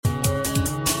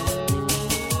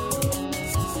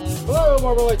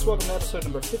Marvelites, welcome to episode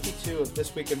number 52 of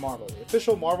This Week in Marvel, the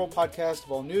official Marvel podcast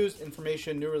of all news,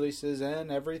 information, new releases,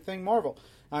 and everything Marvel.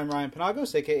 I'm Ryan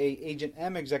Panagos, aka Agent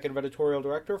M, Executive Editorial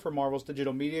Director for Marvel's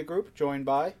Digital Media Group, joined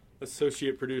by...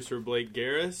 Associate Producer Blake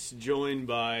Garris, joined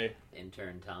by...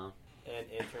 Intern Tom. And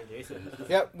intern Jason.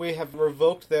 Yep, we have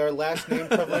revoked their last name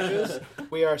privileges.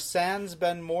 We are Sans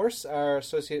Ben Morse, our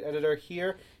Associate Editor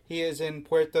here. He is in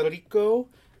Puerto Rico,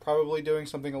 probably doing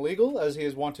something illegal, as he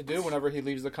is wont to do whenever he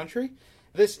leaves the country.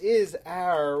 This is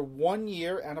our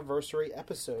 1-year anniversary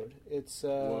episode. It's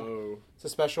a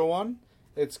special one.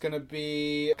 It's going to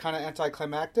be kind of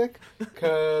anticlimactic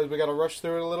because we got to rush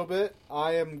through it a little bit.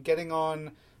 I am getting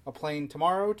on a plane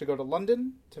tomorrow to go to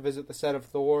London to visit the set of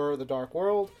Thor: The Dark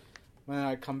World. When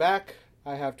I come back,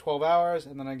 I have 12 hours,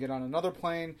 and then I get on another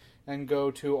plane and go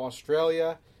to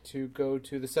Australia to go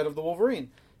to the set of The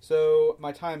Wolverine. So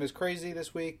my time is crazy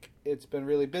this week. It's been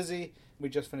really busy. We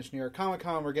just finished New York Comic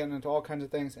Con. We're getting into all kinds of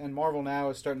things. And Marvel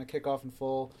now is starting to kick off in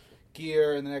full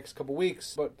gear in the next couple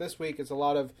weeks. But this week it's a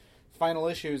lot of final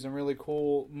issues and really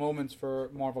cool moments for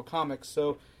Marvel Comics.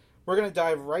 So we're going to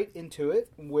dive right into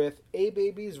it with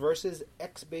A-Babies versus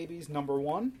X-Babies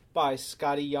 #1 by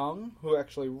Scotty Young, who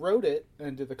actually wrote it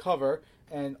and did the cover,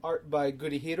 and art by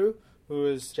Gurihiru, who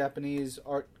is Japanese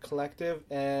art collective,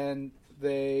 and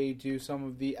they do some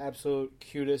of the absolute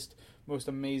cutest, most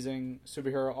amazing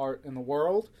superhero art in the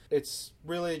world. It's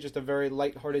really just a very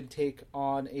lighthearted take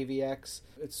on AVX.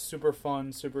 It's super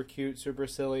fun, super cute, super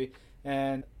silly,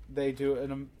 and they do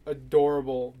an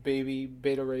adorable baby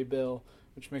Beta Ray Bill,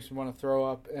 which makes me want to throw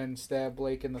up and stab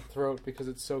Blake in the throat because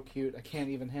it's so cute. I can't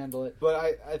even handle it.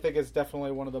 But I think it's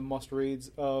definitely one of the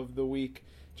must-reads of the week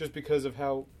just because of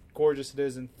how gorgeous it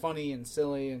is and funny and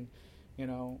silly, and, you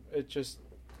know, it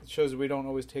shows that we don't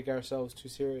always take ourselves too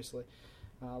seriously.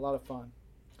 A lot of fun.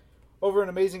 Over in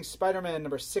Amazing Spider-Man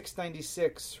number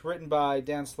 696, written by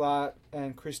Dan Slott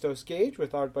and Christos Gage,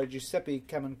 with art by Giuseppe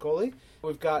Camuncoli,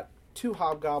 we've got two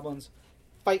hobgoblins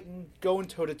fighting, going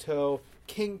toe-to-toe,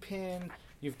 Kingpin.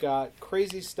 You've got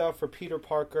crazy stuff for Peter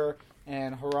Parker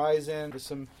and Horizon. There's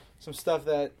some stuff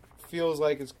that feels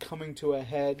like it's coming to a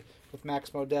head with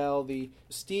Max Modell, the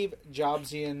Steve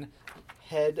Jobsian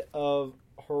head of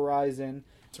Horizon.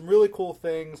 Some really cool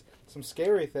things, some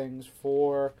scary things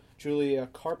for Julia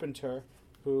Carpenter,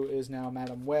 who is now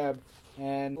Madam Web,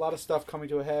 and a lot of stuff coming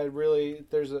to a head. Really,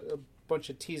 there's a bunch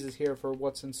of teases here for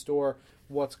what's in store,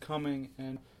 what's coming,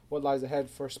 and what lies ahead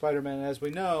for Spider-Man. As we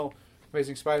know,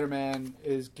 Amazing Spider-Man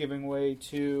is giving way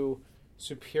to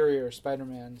Superior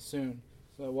Spider-Man soon.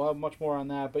 So we'll have much more on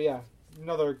that. But yeah,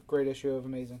 another great issue of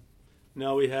Amazing.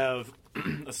 Now we have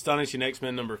Astonishing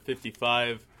X-Men number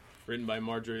 55, written by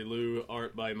Marjorie Liu,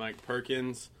 art by Mike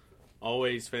Perkins.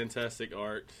 Always fantastic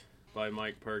art by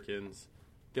Mike Perkins.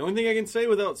 The only thing I can say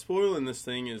without spoiling this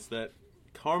thing is that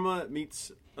Karma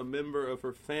meets a member of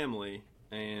her family,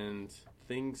 and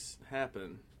things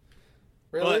happen.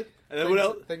 Really?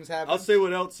 But, things happen? I'll say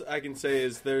what else I can say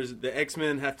is the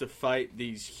X-Men have to fight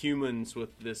these humans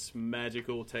with this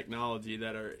magical technology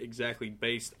that are exactly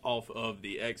based off of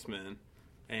the X-Men,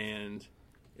 and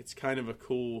it's kind of a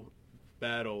cool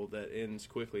battle that ends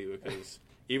quickly because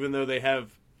even though they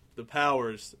have the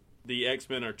powers, the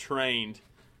X-Men are trained,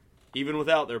 even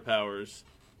without their powers,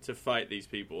 to fight these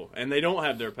people. And they don't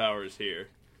have their powers here.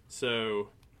 So,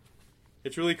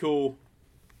 it's really cool.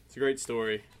 It's a great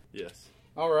story. Yes.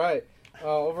 All right.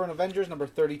 Over in Avengers number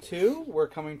 32, we're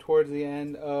coming towards the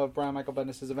end of Brian Michael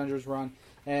Bendis' Avengers run.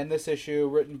 And this issue,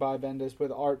 written by Bendis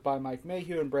with art by Mike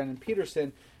Mayhew and Brandon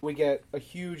Peterson, we get a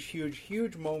huge, huge,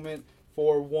 huge moment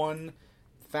for one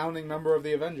founding member of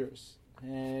the Avengers.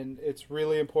 And it's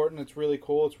really important. It's really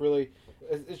cool.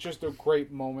 It's just a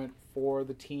great moment for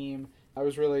the team. I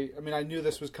knew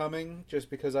this was coming just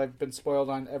because I've been spoiled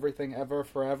on everything ever,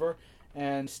 forever,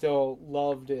 and still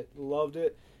loved it.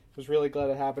 Was really glad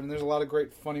it happened. And there's a lot of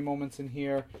great funny moments in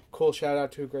here. Cool shout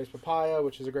out to Grace Papaya,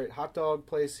 which is a great hot dog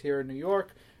place here in New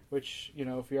York, which, you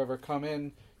know, if you ever come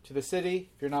in to the city,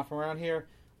 if you're not from around here,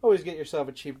 always get yourself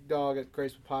a cheap dog at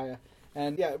Grace Papaya.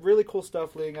 And yeah, really cool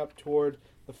stuff leading up toward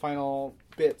the final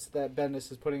bits that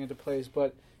Bendis is putting into place,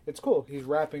 but it's cool. He's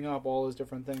wrapping up all his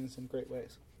different things in great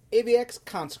ways. AVX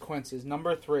Consequences,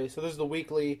 number 3. So this is the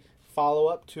weekly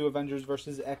follow-up to Avengers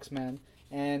vs. X-Men,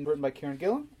 and written by Kieran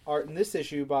Gillen. Art in this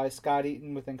issue by Scott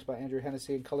Eaton, with inks by Andrew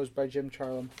Hennessy, and colors by Jim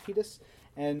Charlam-Pettis.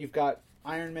 And you've got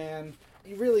Iron Man.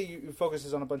 He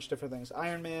focuses on a bunch of different things.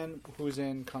 Iron Man, who's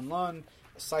in Kunlun,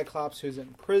 Cyclops, who's in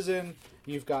prison.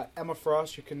 You've got Emma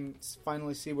Frost. You can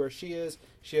finally see where she is.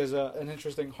 She has an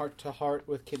interesting heart-to-heart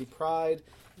with Kitty Pryde.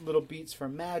 Little beats for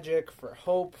Magic, for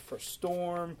Hope, for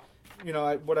Storm. You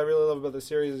know, what I really love about the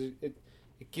series is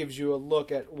it gives you a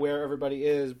look at where everybody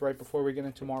is right before we get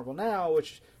into Marvel Now,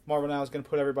 which Marvel Now is going to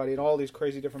put everybody in all these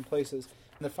crazy different places.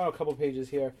 And the final couple pages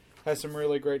here has some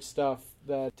really great stuff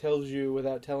that tells you,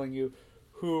 without telling you,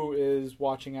 who is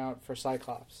watching out for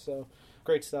Cyclops. So,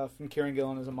 great stuff. And Kieran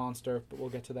Gillen is a monster, but we'll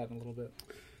get to that in a little bit.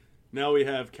 Now we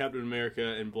have Captain America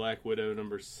and Black Widow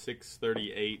number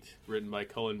 638, written by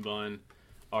Cullen Bunn,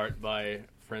 art by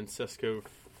Francesco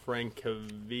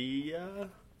Francavilla.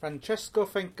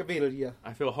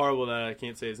 I feel horrible that I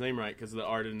can't say his name right because the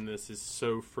art in this is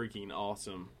so freaking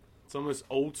awesome. It's almost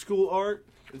old school art.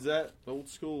 Is that old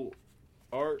school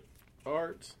art?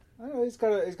 I don't know, he's got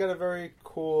a very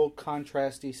cool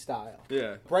contrasty style.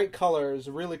 Yeah. Bright colors,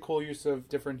 really cool use of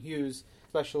different hues,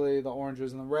 especially the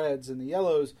oranges and the reds and the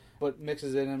yellows, but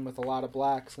mixes it in with a lot of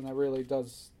blacks, and that really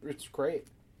does, it's great.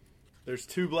 There's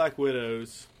 2 Black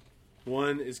Widows.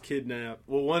 One is kidnapped.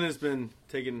 Well, one has been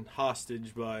taken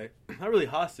hostage by, not really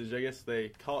hostage, I guess they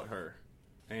caught her.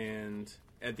 And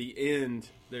at the end,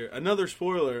 another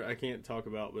spoiler I can't talk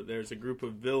about, but there's a group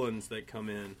of villains that come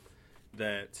in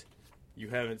that you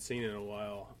haven't seen in a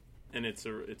while, and it's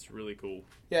really cool.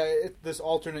 Yeah, this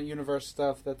alternate universe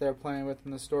stuff that they're playing with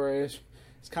in the story is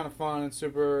kind of fun and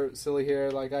super silly here.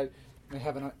 Like, they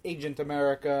have an Agent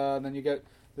America, and then you get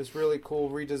this really cool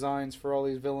redesigns for all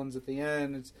these villains at the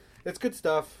end. It's good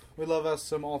stuff. We love us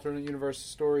some alternate universe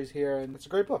stories here, and it's a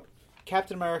great book.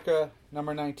 Captain America,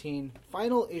 number 19,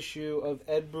 final issue of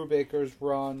Ed Brubaker's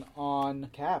run on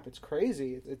Cap. It's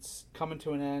crazy. It's coming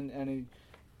to an end, and he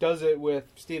does it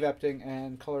with Steve Epting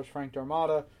and colors Frank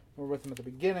Darmada. We're with him at the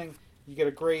beginning. You get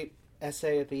a great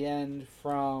essay at the end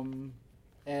from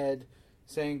Ed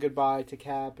saying goodbye to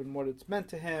Cap and what it's meant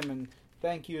to him and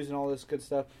thank yous and all this good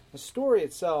stuff. The story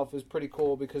itself is pretty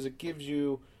cool because it gives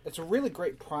you... It's a really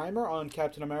great primer on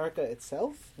Captain America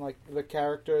itself. Like the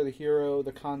character, the hero,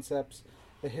 the concepts,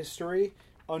 the history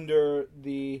under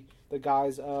the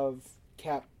guise of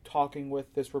Cap talking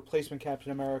with this replacement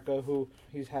Captain America who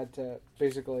he's had to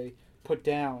basically put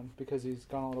down because he's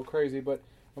gone a little crazy. But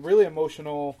a really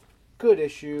emotional, good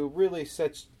issue, really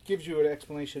gives you an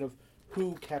explanation of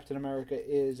who Captain America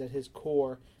is at his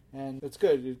core. And it's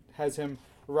good. It has him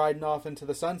riding off into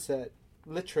the sunset,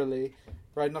 literally,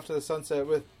 riding off to the sunset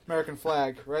with American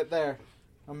flag right there.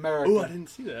 America. Oh, I didn't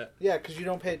see that. Yeah, because you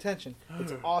don't pay attention.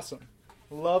 It's awesome.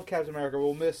 Love Captain America.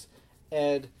 We'll miss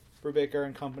Ed Brubaker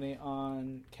and company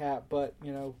on Cap, but,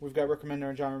 we've got Rick Remender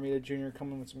and John Romita Jr.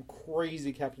 coming with some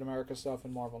crazy Captain America stuff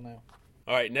in Marvel Now.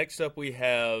 All right, next up we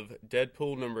have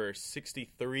Deadpool number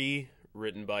 63,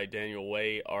 written by Daniel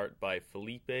Way, art by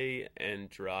Felipe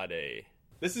Andrade.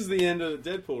 This is the end of the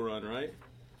Deadpool run, right?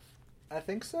 I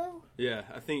think so. Yeah,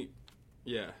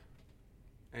 yeah.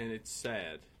 And it's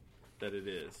sad that it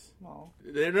is. Well,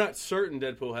 they're not certain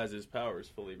Deadpool has his powers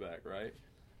fully back, right?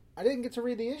 I didn't get to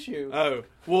read the issue. Oh,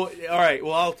 well, all right.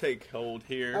 Well, I'll take hold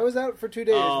here. I was out for 2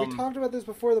 days. We talked about this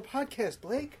before the podcast,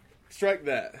 Blake. Strike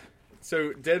that.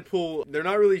 So Deadpool, they're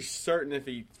not really certain if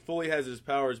he fully has his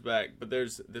powers back, but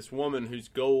there's this woman whose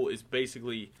goal is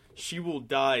basically she will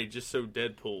die just so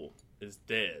Deadpool is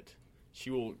dead. She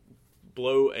will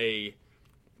blow a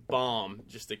bomb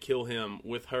just to kill him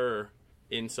with her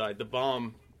inside the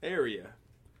bomb area.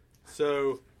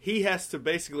 So he has to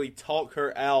basically talk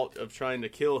her out of trying to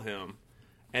kill him.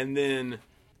 And then,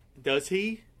 does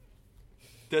he?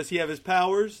 Does he have his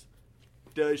powers?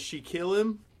 Does she kill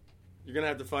him? You're going to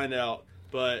have to find out,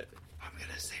 but... I'm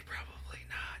going to say probably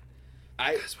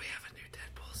not. Because we have a new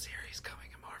Deadpool series coming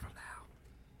in Marvel Now.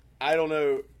 I don't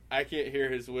know. I can't hear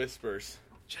his whispers.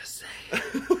 Just say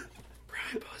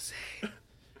Brian Posey,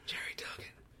 Jerry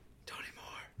Duggan, Tony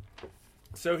Moore.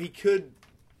 So he could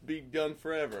be done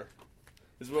forever.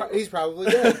 He's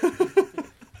probably dead.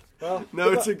 Well, no,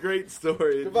 goodbye. It's a great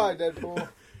story. Goodbye, Deadpool.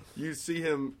 You see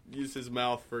him use his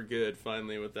mouth for good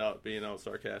finally without being all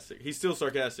sarcastic. He's still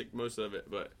sarcastic most of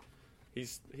it, but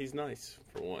he's nice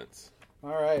for once.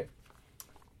 All right.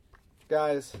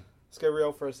 Guys, let's get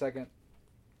real for a second.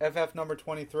 FF number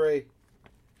 23.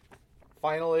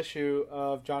 Final issue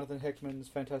of Jonathan Hickman's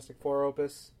Fantastic Four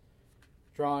opus.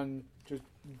 Drawn just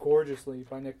gorgeously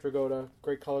by Nick Dragotta.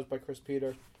 Great colors by Chris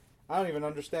Peter. I don't even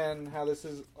understand how this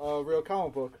is a real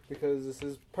comic book because this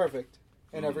is perfect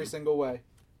in every single way.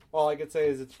 All I could say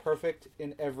is it's perfect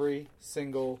in every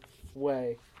single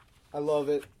way. I love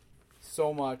it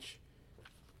so much.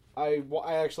 I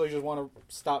actually just want to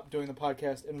stop doing the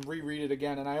podcast and reread it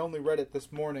again. And I only read it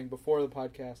this morning before the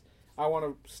podcast. I want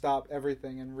to stop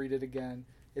everything and read it again.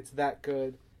 It's that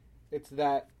good. It's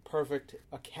that perfect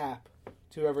a cap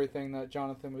to everything that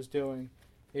Jonathan was doing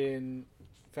in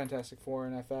Fantastic Four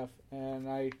and FF. And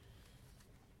I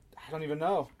I don't even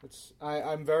know.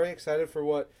 I'm very excited for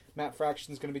what Matt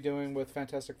Fraction's going to be doing with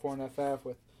Fantastic Four and FF,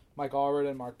 with Mike Allred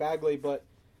and Mark Bagley, but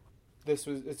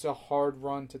it's a hard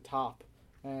run to top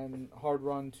and hard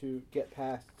run to get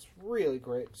past. It's really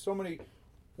great. So many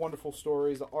wonderful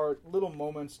stories, the art, little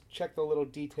moments. Check the little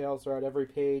details throughout every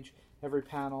page, every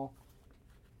panel.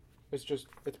 It's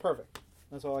perfect.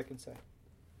 That's all I can say.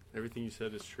 Everything you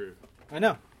said is true. I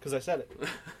know, because I said it.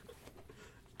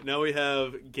 Now we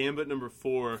have Gambit number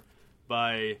 4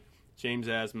 by James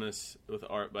Asmus with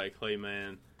art by Clay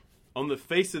Mann. On the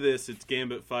face of this, it's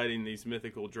Gambit fighting these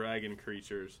mythical dragon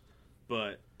creatures.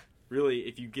 But really,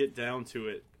 if you get down to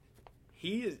it,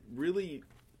 he is really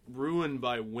ruined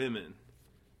by women.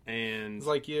 And it's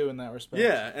like you in that respect.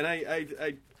 Yeah, and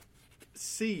I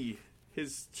see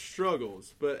his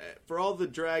struggles. But for all the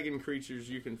dragon creatures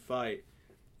you can fight,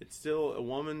 it's still a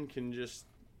woman can just,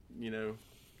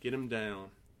 get him down.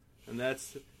 And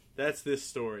that's this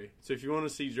story. So if you want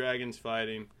to see dragons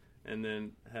fighting and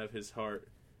then have his heart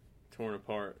torn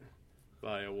apart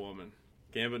by a woman,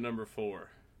 Gambit number 4.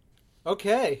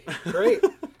 Okay, great.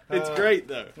 It's great,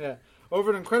 though. Yeah.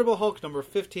 Over to Incredible Hulk number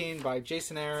 15 by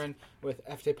Jason Aaron with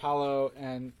F. De Paulo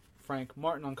and Frank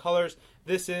Martin on colors.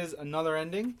 This is another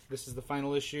ending. This is the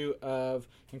final issue of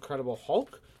Incredible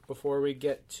Hulk before we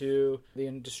get to The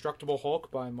Indestructible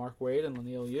Hulk by Mark Waid and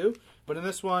Laniil Yu. But in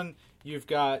this one, you've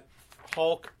got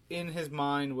Hulk in his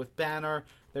mind with Banner.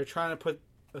 They're trying to put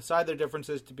aside their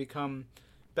differences to become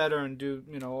better and do,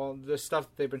 all the stuff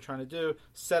that they've been trying to do,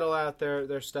 settle out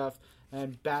their stuff,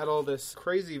 and battle this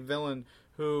crazy villain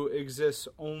who exists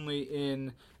only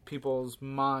in people's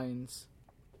minds.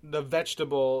 The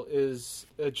Vegetable is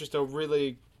just a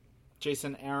really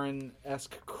Jason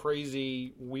Aaron-esque,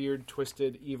 crazy, weird,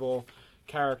 twisted, evil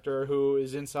character who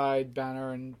is inside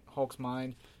Banner and Hulk's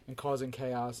mind and causing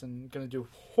chaos and going to do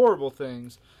horrible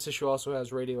things. This issue also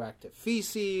has radioactive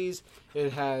feces.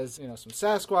 It has, some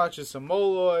Sasquatches, some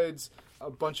Moloids,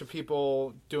 a bunch of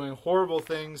people doing horrible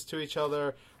things to each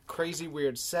other, crazy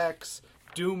weird sex,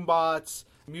 Doombots,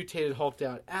 mutated hulked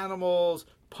out animals,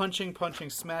 punching,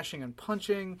 smashing, and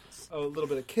punching, a little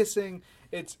bit of kissing.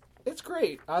 It's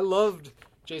great. I loved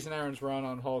Jason Aaron's run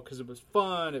on Hulk because it was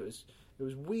fun. It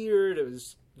was weird. It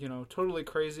was totally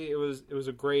crazy. It was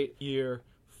a great year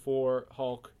for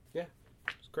Hulk. Yeah,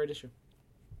 it was a great issue.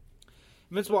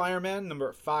 Invincible Iron Man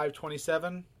number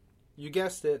 527. You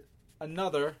guessed it,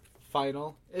 another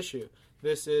final issue.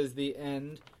 This is the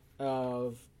end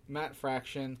of Matt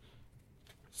Fraction,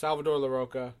 Salvador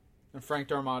LaRocca, and Frank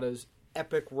Darmada's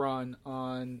epic run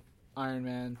on Iron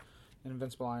Man and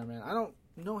Invincible Iron Man. I don't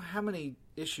know how many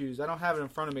issues, I don't have it in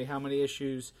front of me how many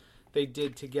issues they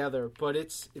did together, but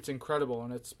it's incredible,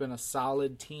 and it's been a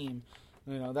solid team.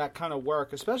 That kind of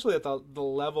work, especially at the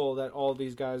level that all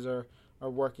these guys are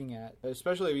working at.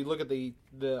 Especially if you look at the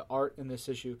art in this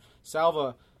issue.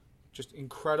 Salva, just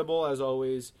incredible as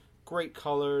always. Great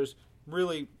colors,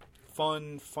 really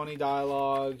fun, funny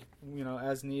dialogue,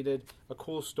 as needed. A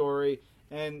cool story,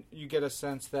 and you get a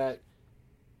sense that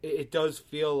it does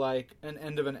feel like an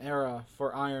end of an era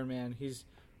for Iron Man. He's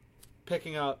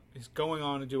picking up, he's going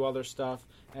on to do other stuff,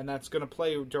 and that's going to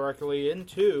play directly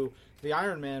into the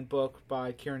Iron Man book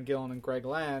by Kieran Gillen and Greg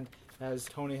Land, as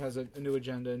Tony has a new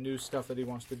agenda, new stuff that he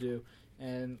wants to do,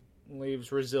 and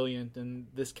leaves Resilient and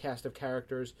this cast of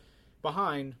characters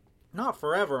behind. Not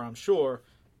forever, I'm sure,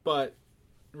 but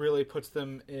really puts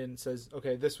them in, says,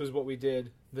 okay, this was what we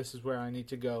did, this is where I need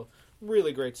to go.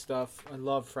 Really great stuff. I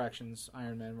love Fraction's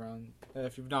Iron Man run.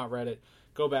 If you've not read it,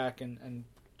 go back and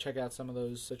check out some of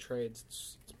those trades.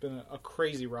 It's been a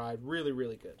crazy ride. Really,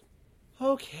 really good.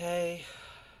 Okay.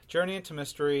 Journey into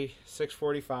Mystery,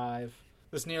 645.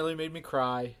 This nearly made me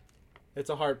cry.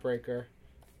 It's a heartbreaker.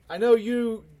 I know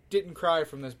you didn't cry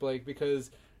from this, Blake,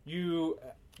 because you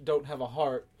don't have a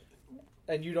heart,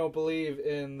 and you don't believe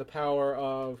in the power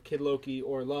of Kid Loki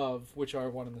or love, which are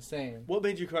one and the same. What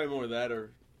made you cry more, that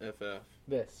or FF?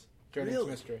 This. Journey Really?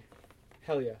 into Mystery.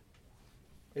 Hell yeah.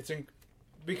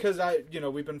 Because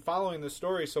we've been following this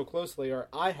story so closely, or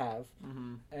I have,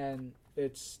 and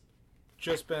it's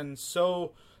just been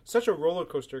such a roller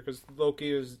coaster, because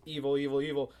Loki is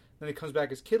evil, then he comes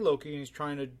back as Kid Loki, and he's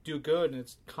trying to do good, and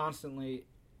it's constantly,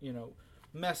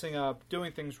 messing up,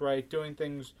 doing things right, doing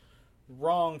things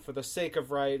wrong for the sake of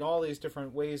right, and all these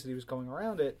different ways that he was going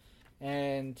around it,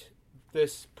 and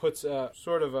this puts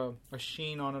sort of a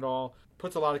sheen on it all,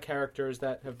 puts a lot of characters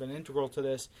that have been integral to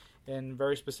this in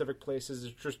very specific places.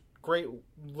 It's just great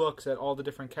looks at all the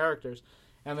different characters,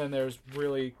 and then there's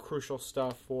really crucial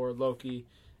stuff for Loki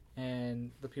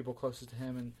and the people closest to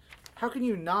him, and how can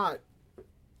you not?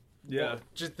 Yeah.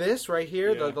 Just this right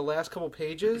here, Yeah. the last couple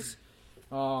pages,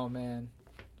 Oh, man.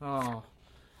 Oh.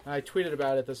 I tweeted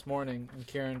about it this morning, and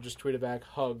Kieran just tweeted back,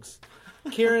 hugs.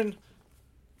 Kieran,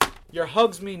 your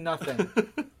hugs mean nothing.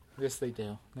 Yes, they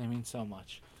do. They mean so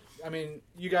much. I mean,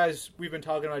 you guys, we've been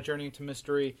talking about Journey into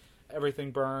Mystery,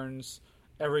 Everything Burns,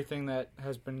 everything that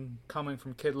has been coming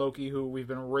from Kid Loki, who we've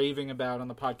been raving about on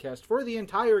the podcast for the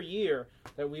entire year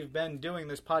that we've been doing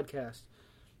this podcast.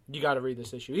 You got to read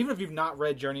this issue. Even if you've not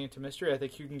read Journey into Mystery, I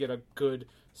think you can get a good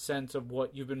sense of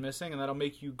what you've been missing, and that'll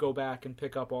make you go back and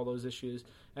pick up all those issues.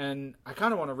 And I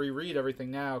kind of want to reread everything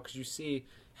now because you see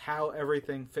how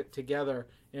everything fit together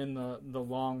in the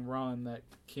long run that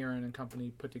Kieran and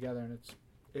company put together, and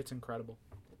it's incredible.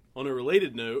 On a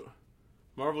related note,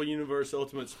 Marvel Universe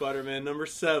Ultimate Spider-Man number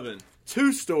 7.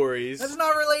 2 stories. That's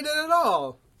not related at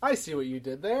all. I see what you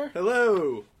did there.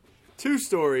 Hello. 2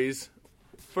 stories.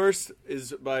 First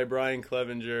is by Brian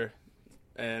Clevenger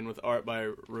and with art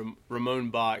by Ramon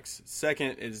Box.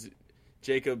 Second is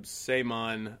Jacob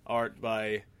Samon, art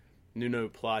by Nuno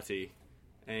Plati.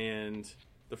 And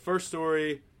the first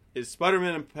story is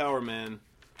Spider-Man and Power Man.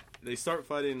 They start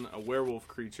fighting a werewolf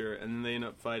creature, and then they end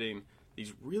up fighting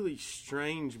these really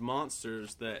strange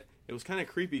monsters that it was kind of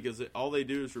creepy because all they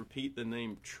do is repeat the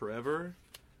name Trevor.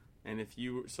 And if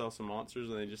you saw some monsters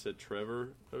and they just said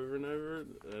Trevor over and over,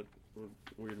 that would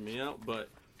weird me out. But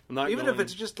I'm not even if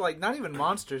it's just like not even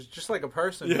monsters, just like a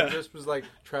person who just was like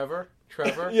Trevor,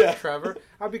 Yeah. Trevor.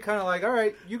 I'd be kind of like, all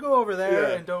right, you go over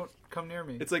there and don't come near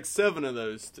me. It's like 7 of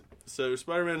those. So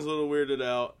Spider-Man's a little weirded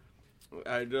out.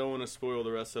 I don't want to spoil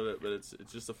the rest of it, but it's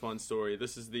just a fun story.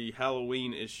 This is the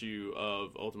Halloween issue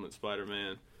of Ultimate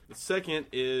Spider-Man. The second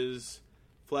is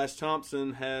Flash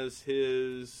Thompson has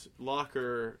his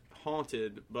locker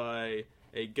haunted by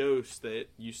a ghost that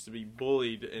used to be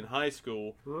bullied in high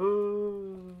school.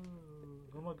 Ooh,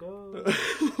 oh my god.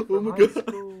 Oh my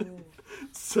god.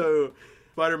 So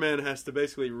Spider-Man has to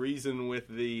basically reason with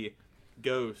the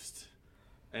ghost.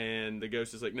 And the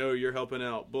ghost is like, no, you're helping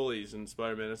out bullies. And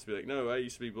Spider-Man has to be like, no, I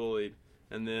used to be bullied.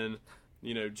 And then,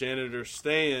 janitor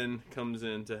Stan comes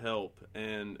in to help.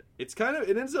 And it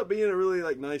ends up being a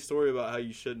really nice story about how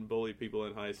you shouldn't bully people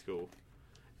in high school.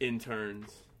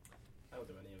 Interns. I don't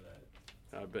do any of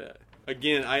that. I bet.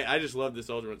 Again, I just love this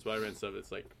Ultimate Spider-Man stuff.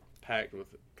 It's packed with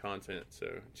content, so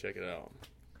check it out.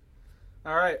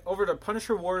 All right, over to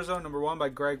Punisher Warzone #1 by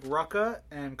Greg Rucka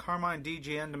and Carmine D.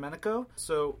 Giandomenico.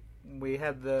 So we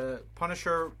had the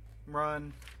Punisher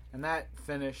run, and that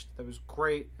finished. That was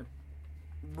great,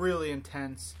 really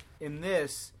intense. In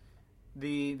this,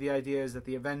 the idea is that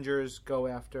the Avengers go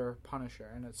after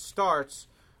Punisher, and it starts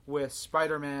with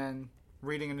Spider-Man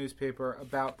reading a newspaper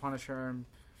about Punisher and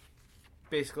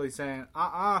basically saying,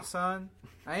 son,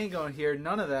 I ain't going to hear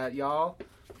none of that, y'all.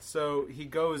 So he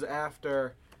goes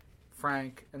after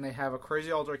Frank, and they have a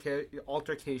crazy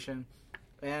altercation,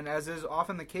 and as is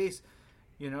often the case,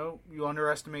 you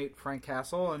underestimate Frank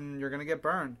Castle, and you're going to get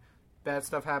burned. Bad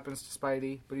stuff happens to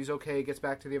Spidey, but he's okay. He gets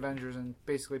back to the Avengers and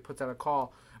basically puts out a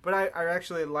call. But I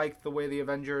actually like the way the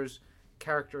Avengers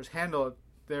characters handle it.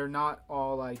 They're not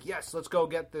all like, yes, let's go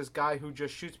get this guy who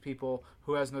just shoots people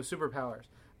who has no superpowers.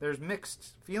 There's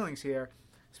mixed feelings here,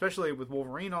 especially with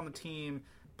Wolverine on the team,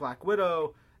 Black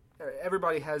Widow.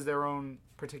 Everybody has their own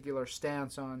particular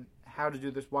stance on how to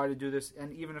do this, why to do this,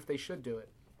 and even if they should do it.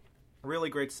 Really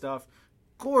great stuff.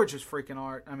 Gorgeous freaking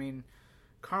art. I mean,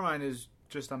 Carmine is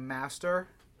just a master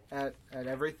at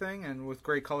everything, and with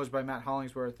great colors by Matt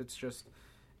Hollingsworth,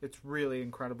 it's really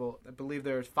incredible. I believe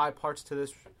there's 5 parts to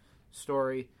this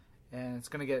story, and it's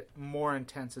going to get more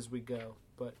intense as we go,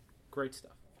 but great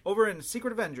stuff. Over in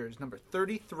Secret Avengers, number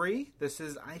 33, this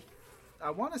is, I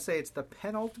want to say it's the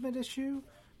penultimate issue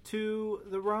to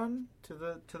the run, to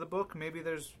the book. Maybe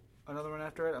there's another one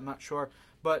after it, I'm not sure.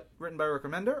 But written by Rick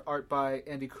Remender, art by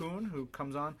Andy Kuhn, who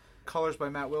comes on, colors by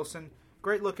Matt Wilson.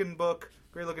 Great looking book,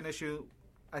 great looking issue.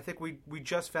 I think we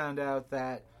just found out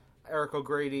that Eric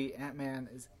O'Grady, Ant-Man,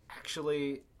 is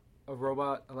actually a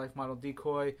robot, a life model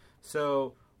decoy.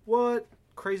 So what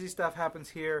crazy stuff happens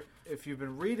here? If you've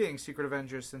been reading Secret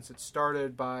Avengers since it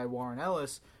started by Warren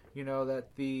Ellis, you know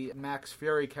that the Max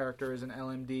Fury character is an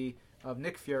LMD of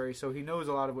Nick Fury, so he knows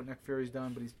a lot of what Nick Fury's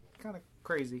done, but he's kind of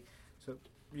crazy. So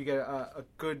you get a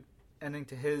good ending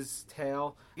to his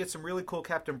tale. You get some really cool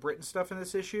Captain Britain stuff in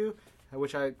this issue,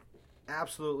 which I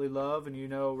absolutely love, and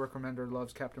Rick Remender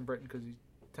loves Captain Britain because he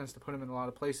tends to put him in a lot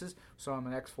of places. Saw him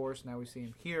in X-Force, now we see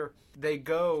him here. They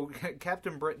go,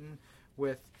 Captain Britain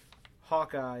with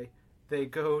Hawkeye, they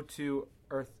go to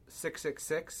Earth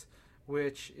 666,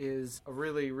 which is a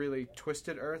really, really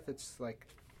twisted Earth. It's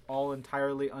all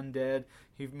entirely undead.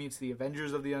 He meets the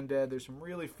Avengers of the Undead. There's some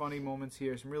really funny moments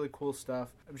here, some really cool stuff.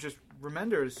 It was just,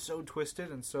 Remender is so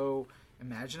twisted and so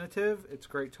imaginative. It's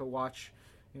great to watch,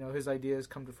 his ideas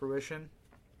come to fruition.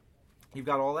 You've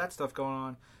got all that stuff going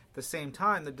on. At the same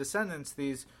time, the Descendants,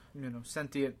 these,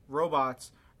 sentient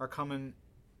robots, are coming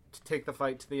to take the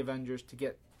fight to the Avengers to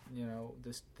get,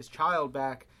 this child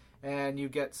back. And you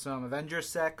get some Avengers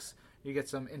sex. You get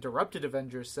some interrupted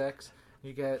Avengers sex.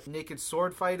 You get naked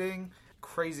sword fighting,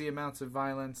 crazy amounts of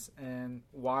violence, and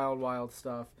wild, wild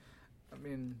stuff. I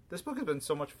mean, this book has been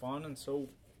so much fun, and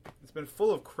it's been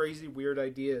full of crazy, weird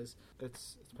ideas.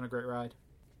 It's been a great ride.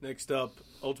 Next up,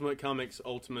 Ultimate Comics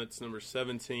Ultimates number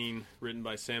 17, written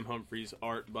by Sam Humphries,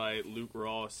 art by Luke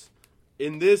Ross.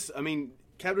 In this, I mean,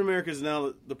 Captain America is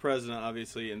now the president,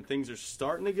 obviously, and things are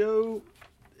starting to go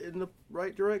in the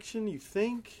right direction, you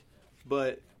think,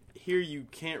 but here you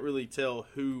can't really tell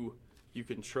who you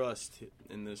can trust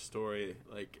in this story.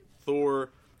 Like,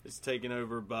 Thor is taken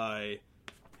over by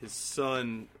his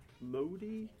son,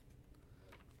 Modi?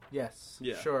 Yes,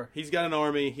 yeah, sure. He's got an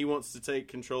army. He wants to take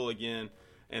control again.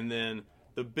 And then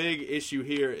the big issue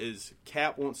here is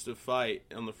Cap wants to fight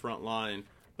on the front line,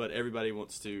 but everybody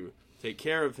wants to take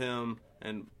care of him.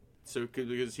 And so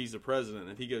because he's the president,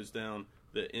 if he goes down,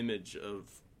 the image of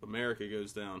America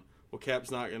goes down. Well, Cap's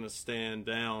not going to stand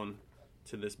down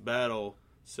to this battle,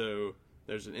 so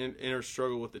there's an inner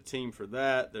struggle with the team for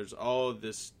that. There's all of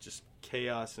this just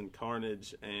chaos and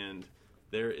carnage, and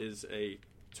there is a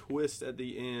twist at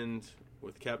the end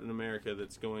with Captain America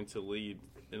that's going to lead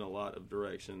in a lot of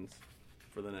directions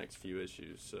for the next few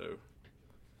issues, so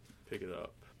pick it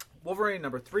up. Wolverine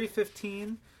number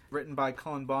 315, written by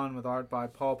Cullen Bunn with art by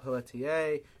Paul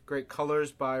Pelletier, great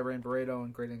colors by Rain Barreto,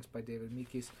 and great inks by David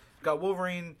Meekis. Got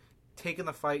Wolverine taking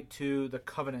the fight to the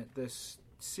Covenant, this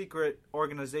secret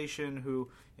organization who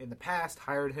in the past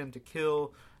hired him to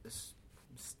kill this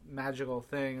magical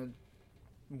thing,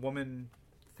 woman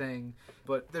thing.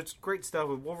 But there's great stuff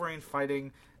with Wolverine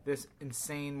fighting this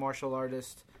insane martial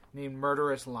artist named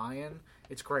Murderous Lion.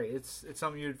 It's great. It's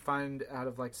something you'd find out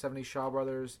of like 70 Shaw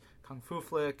Brothers kung fu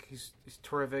flick. He's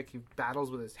terrific. He battles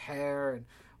with his hair and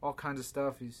all kinds of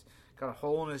stuff. He's got a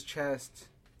hole in his chest.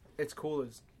 It's cool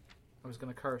as I was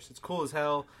gonna curse. It's cool as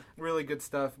hell. Really good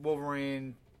stuff.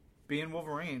 Wolverine being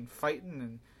Wolverine,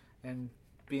 fighting and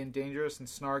being dangerous and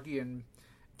snarky and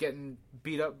getting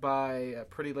beat up by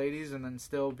pretty ladies and then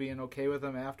still being okay with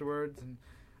them afterwards. And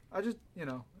I just,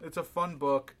 it's a fun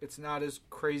book. It's not as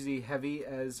crazy heavy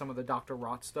as some of the Dr.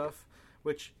 Rot stuff,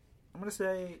 which I'm going to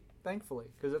say thankfully,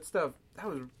 because that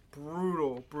was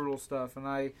brutal, brutal stuff.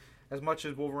 And as much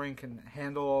as Wolverine can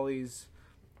handle all these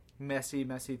messy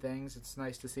things, it's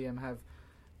nice to see him have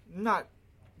not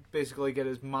basically get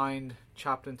his mind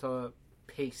chopped into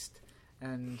paste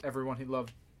and everyone he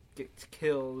loved gets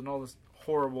killed and all this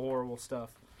horrible, horrible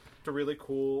stuff. It's a really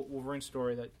cool Wolverine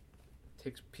story that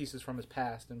takes pieces from his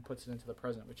past and puts it into the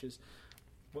present, which is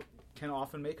what can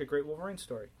often make a great Wolverine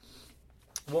story.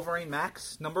 Wolverine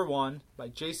Max, number 1, by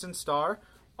Jason Starr,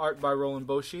 art by Roland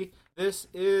Boschi. This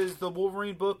is the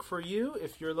Wolverine book for you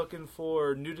if you're looking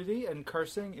for nudity and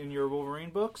cursing in your Wolverine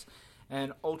books,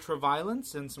 and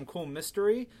ultra-violence and some cool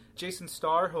mystery. Jason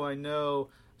Starr, who I know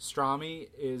Strami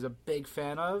is a big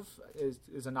fan of,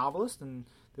 is a novelist, and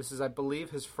this is, I believe,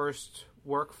 his first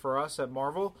work for us at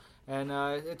Marvel. And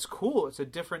it's cool. It's a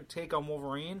different take on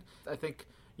Wolverine. I think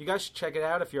you guys should check it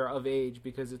out if you're of age,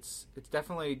 because it's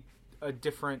definitely a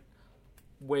different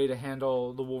way to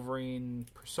handle the Wolverine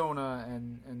persona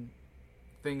and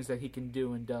things that he can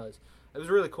do and does. It was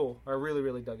really cool. I really,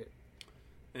 really dug it.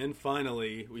 And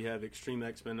finally, we have Extreme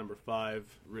X-Men number 5,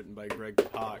 written by Greg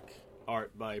Pak,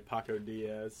 art by Paco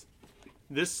Diaz.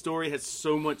 This story has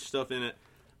so much stuff in it.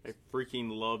 I freaking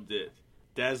loved it.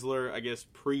 Dazzler, I guess,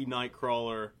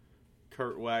 pre-Nightcrawler,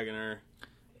 Kurt Wagner.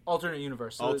 Alternate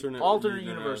universe. So alternate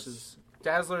universes.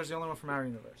 Dazzler is the only one from our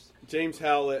universe. James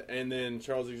Howlett, and then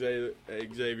Charles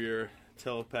Xavier,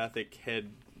 telepathic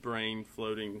head, brain,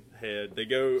 floating head. They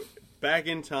go back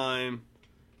in time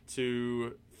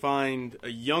to find a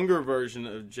younger version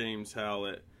of James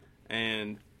Howlett,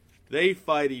 and they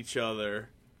fight each other.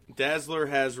 Dazzler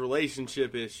has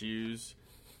relationship issues.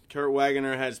 Kurt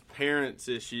Wagner has parents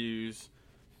issues.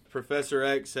 Professor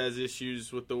X has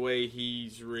issues with the way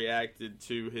he's reacted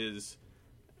to his...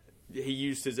 He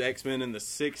used his X-Men in the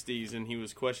 60s, and he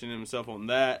was questioning himself on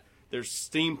that. There's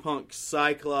steampunk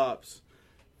Cyclops.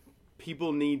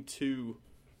 People need to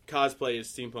cosplay as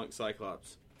steampunk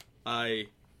Cyclops. I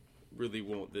really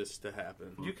want this to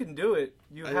happen. You can do it.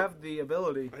 You have the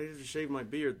ability. I have to shave my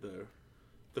beard, though.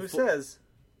 Who says?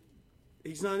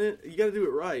 He's not in... You gotta do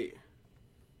it right.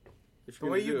 The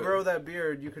way you grow that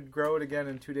beard, you could grow it again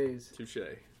in 2 days. Touche.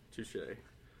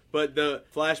 But the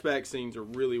flashback scenes are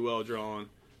really well drawn.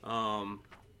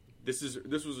 This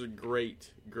was a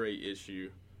great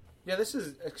issue. Yeah, this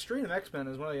is Extreme X-Men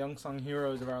is one of the unsung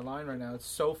heroes of our line right now. It's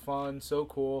so fun, so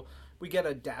cool. We get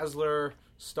a Dazzler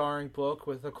starring book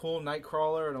with a cool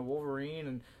Nightcrawler and a Wolverine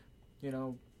and, you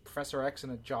know, Professor X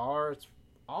in a jar. It's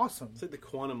awesome. It's like the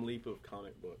quantum leap of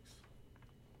comic books.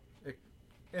 It,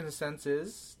 in a sense,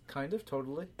 is kind of,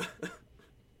 totally.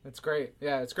 It's great.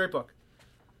 Yeah, it's a great book.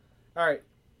 All right,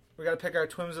 we got to pick our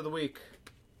Twims of the Week.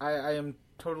 I am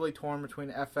totally torn between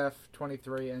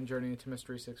FF23 and Journey into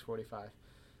Mystery 645.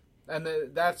 And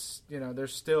that's, you know,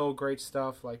 there's still great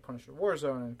stuff like Punisher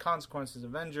Warzone and Consequences,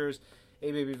 Avengers,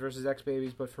 A-Babies versus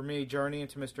X-Babies. But for me, Journey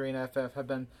into Mystery and FF have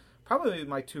been probably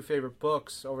my two favorite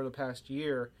books over the past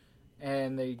year.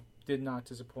 And they did not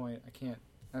disappoint.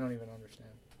 I don't even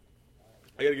understand.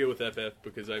 I gotta go with FF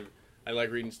because I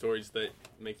like reading stories that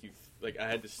make you, like, I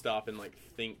had to stop and, like,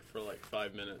 think for, like,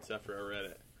 5 minutes after I read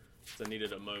it. Because I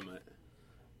needed a moment.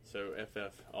 So,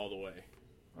 FF all the way.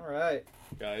 All right.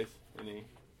 Guys, any...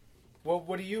 Well,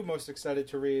 what are you most excited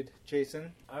to read,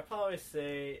 Jason? I'd probably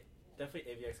say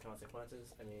definitely AVX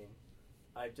Consequences. I mean,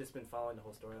 I've just been following the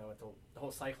whole story with the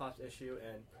whole Cyclops issue,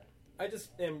 and I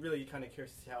just am really kind of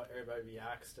curious to see how everybody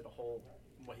reacts to the whole,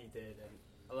 what he did, and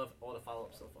I love all the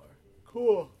follow-ups so far.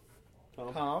 Cool.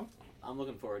 Tom? I'm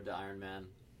looking forward to Iron Man.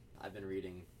 I've been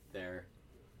reading their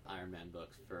Iron Man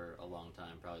books for a long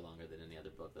time, probably longer than any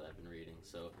other book that I've been reading,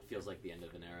 so it feels like the end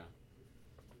of an era.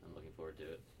 I'm looking forward to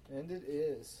it. And it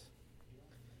is.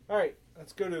 All right,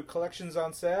 let's go to Collections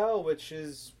on Sale, which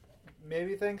is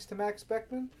maybe thanks to Max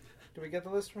Beckman. Do we get the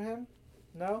list from him?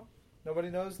 No? Nobody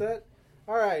knows that?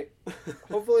 All right.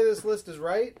 Hopefully this list is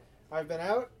right. I've been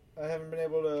out. I haven't been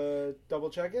able to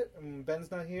double-check it. And Ben's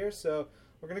not here, so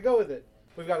we're going to go with it.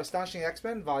 We've got Astonishing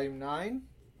X-Men, Volume 9.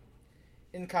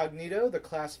 Incognito, the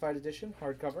Classified Edition,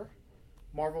 hardcover.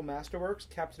 Marvel Masterworks,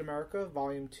 Captain America,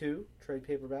 Volume 2, trade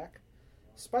paperback.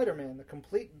 Spider-Man, the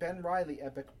Complete Ben Reilly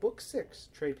Epic, Book 6,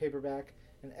 trade paperback.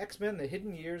 And X-Men, The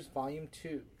Hidden Years, Volume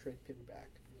 2, trade paperback.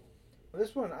 Well,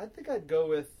 this one, I think I'd go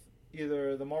with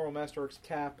either the Marvel Masterworks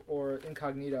Cap or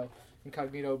Incognito.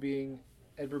 Incognito being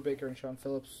Edward Baker and Sean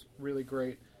Phillips' really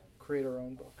great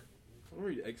creator-owned book. I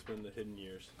want to read X-Men, The Hidden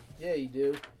Years. Yeah, you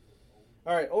do.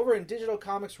 All right, over in digital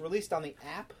comics released on the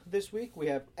app this week, we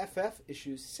have FF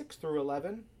issues 6 through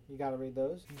 11. You got to read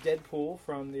those. Deadpool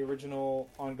from the original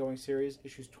ongoing series,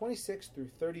 issues 26 through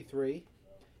 33.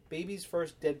 Baby's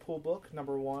first Deadpool book,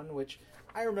 number 1, which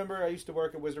I remember I used to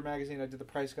work at Wizard Magazine. I did the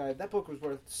price guide. That book was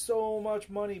worth so much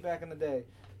money back in the day.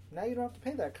 Now you don't have to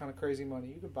pay that kind of crazy money.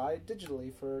 You could buy it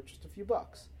digitally for just a few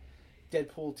bucks.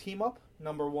 Deadpool Team Up,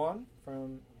 number 1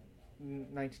 from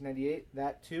 1998.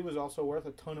 That, too, was also worth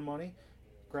a ton of money.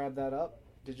 Grab that up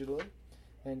digitally.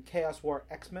 And Chaos War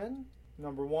X-Men,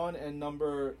 number 1 and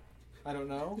number, I don't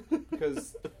know,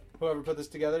 because whoever put this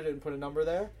together didn't put a number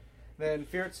there. Then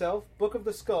Fear Itself, Book of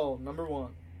the Skull, number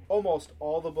 1. Almost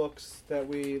all the books that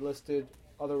we listed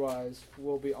otherwise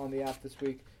will be on the app this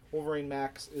week. Wolverine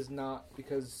Max is not,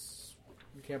 because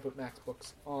you can't put Max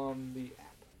books on the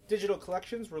app. Digital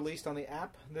collections released on the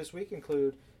app this week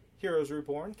include Heroes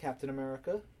Reborn, Captain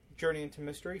America, Journey into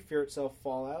Mystery, Fear Itself,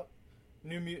 Fallout,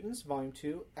 New Mutants, Volume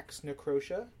 2, X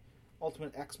Necrotia,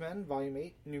 Ultimate X-Men, Volume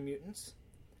 8, New Mutants,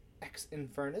 X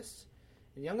Infernus,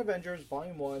 and Young Avengers,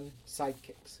 Volume 1,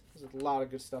 Sidekicks. There's a lot of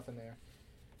good stuff in there.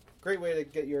 Great way to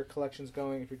get your collections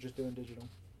going if you're just doing digital.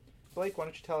 Blake, why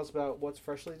don't you tell us about what's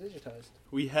freshly digitized?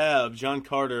 We have John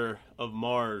Carter of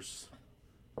Mars,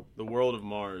 The World of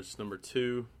Mars, number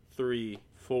 2, 3,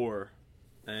 4,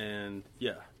 and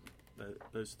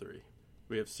those 3.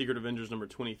 We have Secret Avengers number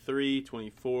 23,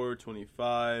 24,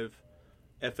 25,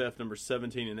 FF number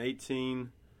 17 and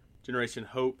 18, Generation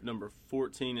Hope number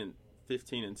 14 and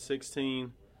 15 and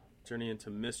 16, Journey into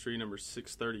Mystery number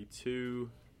 632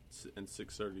 and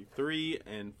 633,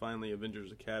 and finally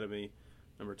Avengers Academy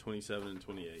number 27 and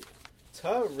 28.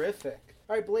 Terrific.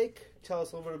 All right, Blake, tell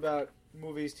us a little bit about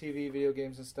movies, TV, video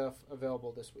games, and stuff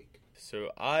available this week.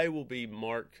 So I will be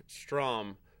Mark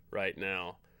Strom right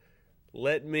now.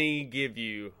 Let me give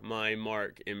you my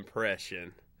Mark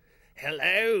impression.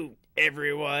 Hello,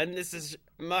 everyone. This is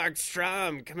Mark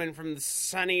Strom coming from the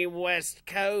sunny West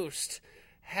Coast.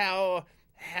 How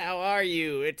are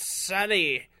you? It's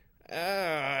sunny.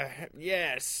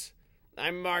 Yes.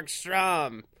 I'm Mark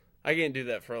Strom. I can't do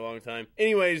that for a long time.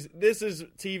 Anyways, this is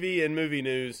TV and movie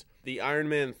news. The Iron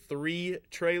Man 3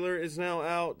 trailer is now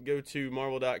out. Go to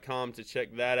Marvel.com to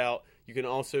check that out. You can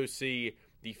also see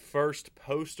the first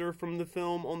poster from the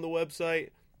film on the website.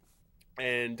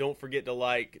 And don't forget to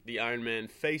like the Iron Man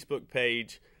Facebook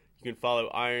page. You can follow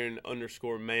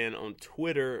Iron_Man on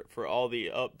Twitter for all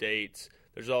the updates.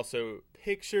 There's also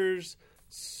pictures.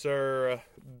 Sir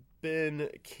Ben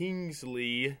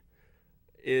Kingsley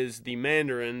is the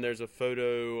Mandarin. There's a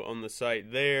photo on the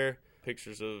site there.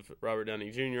 Pictures of Robert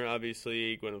Downey Jr.,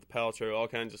 obviously, Gwyneth Paltrow, all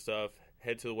kinds of stuff.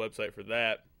 Head to the website for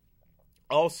that.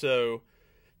 Also,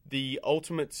 the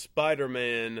Ultimate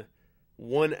Spider-Man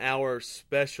 1 hour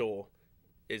special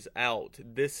is out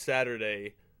this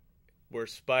Saturday, where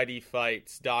Spidey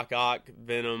fights Doc Ock,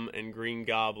 Venom, and Green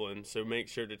Goblin. So make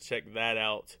sure to check that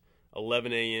out.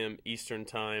 11 a.m. Eastern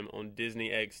Time on Disney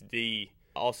XD.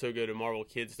 Also go to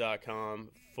MarvelKids.com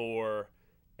for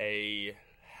a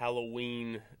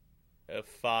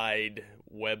Halloween-ified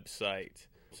website.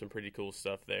 Some pretty cool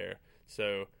stuff there.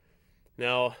 So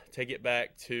now take it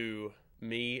back to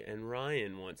me and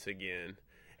Ryan once again.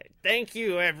 Thank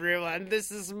you, everyone.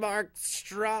 This is Mark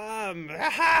Strom. Ha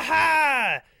ha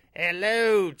ha!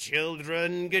 Hello,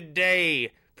 children. Good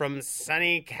day from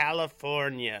sunny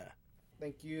California.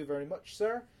 Thank you very much,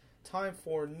 sir. Time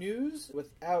for news.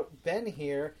 Without Ben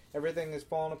here, everything has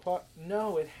fallen apart.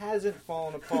 No, it hasn't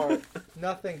fallen apart.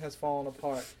 Nothing has fallen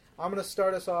apart. I'm going to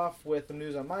start us off with the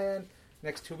news on my end.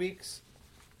 Next 2 weeks,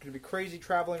 going to be crazy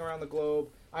traveling around the globe.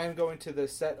 I am going to the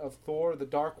set of Thor: The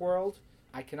Dark World.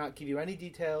 I cannot give you any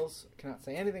details. I cannot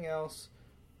say anything else.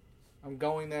 I'm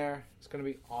going there. It's going to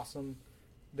be awesome.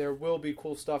 There will be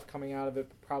cool stuff coming out of it,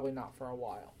 but probably not for a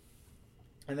while.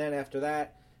 And then after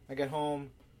that, I get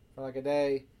home for like a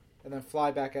day, and then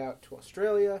fly back out to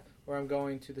Australia, where I'm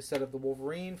going to the set of The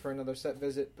Wolverine for another set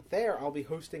visit. But there, I'll be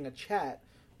hosting a chat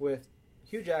with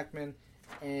Hugh Jackman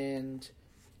and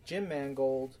Jim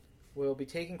Mangold. We'll be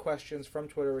taking questions from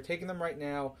Twitter. We're taking them right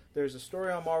now. There's a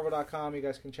story on Marvel.com you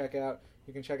guys can check out.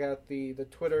 You can check out the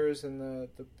Twitters and the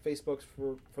Facebooks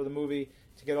for the movie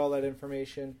to get all that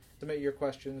information. Submit your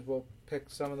questions. We'll pick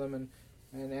some of them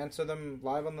and answer them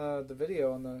live on the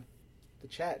video on the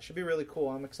chat. Should be really cool.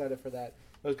 I'm excited for that.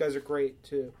 Those guys are great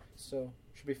too, so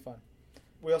should be fun.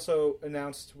 We also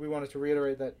announced, we wanted to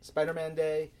reiterate that Spider-Man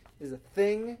Day is a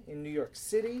thing in New York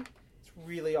City. It's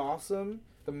really awesome.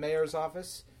 The mayor's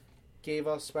office gave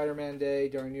us Spider-Man Day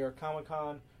during New York Comic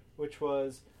Con, which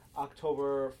was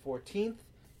October 14th,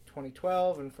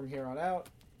 2012, and from here on out,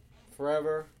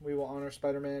 forever, we will honor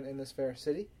Spider-Man in this fair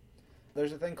city.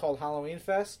 There's a thing called Halloween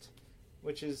Fest,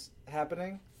 which is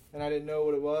happening, and I didn't know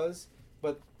what it was,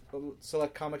 but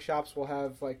select comic shops will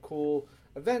have like cool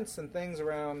events and things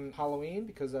around Halloween,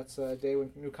 because that's a day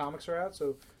when new comics are out,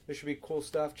 so there should be cool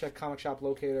stuff. Check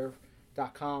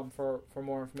comicshoplocator.com for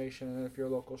more information, and if your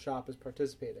local shop is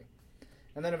participating.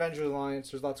 And then Avengers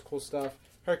Alliance, there's lots of cool stuff.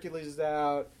 Hercules is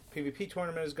out, PvP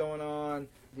tournament is going on,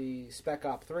 the Spec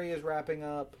Op 3 is wrapping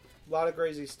up, a lot of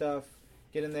crazy stuff.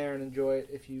 Get in there and enjoy it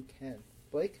if you can.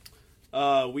 Blake?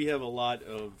 We have a lot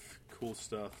of cool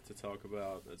stuff to talk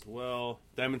about as well.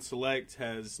 Diamond Select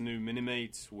has new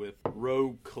minimates with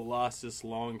Rogue Colossus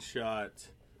Longshot,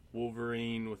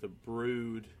 Wolverine with a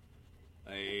brood,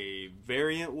 a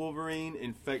variant Wolverine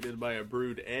infected by a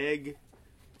brood egg.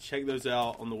 Check those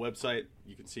out on the website.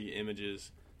 You can see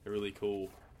images. They're really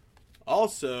cool.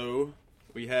 Also,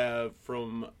 we have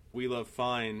from We Love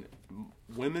Fine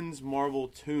women's Marvel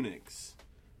tunics.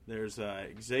 There's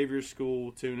Xavier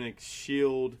School tunics,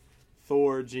 Shield,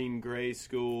 Thor, Jean Grey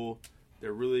School.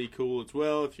 They're really cool as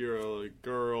well. If you're a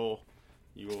girl,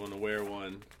 you will want to wear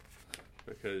one,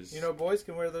 because boys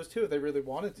can wear those too if they really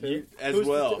wanted to.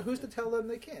 Who's to tell them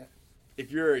they can't?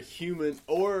 If you're a human,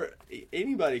 or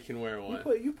anybody can wear one.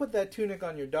 You put that tunic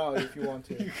on your dog if you want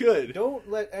to. You could. Don't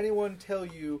let anyone tell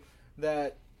you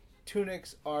that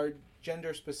tunics are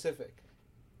gender specific.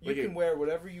 You can wear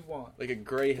whatever you want. Like a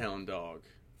greyhound dog.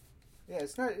 Yeah,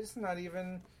 it's not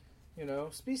even,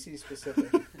 species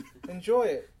specific. Enjoy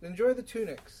it. Enjoy the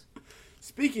tunics.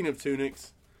 Speaking of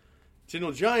tunics,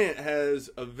 Gentle Giant has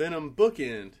a Venom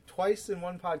bookend. Twice in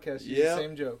one podcast, you use the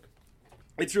same joke.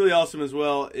 It's really awesome as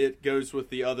well. It goes with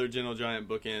the other Gentle Giant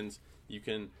bookends. You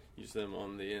can use them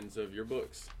on the ends of your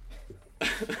books.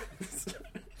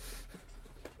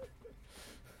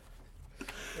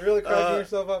 You're really cracking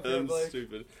yourself up here, I'm Blake.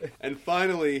 stupid. And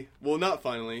finally, well, not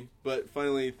finally, but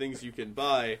finally, things you can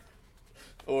buy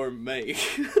or make.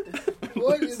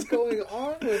 What is going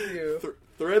on with you?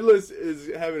 Threadless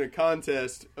is having a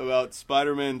contest about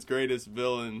Spider-Man's greatest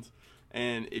villains.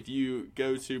 And if you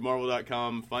go to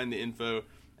Marvel.com, find the info,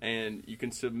 and you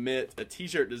can submit a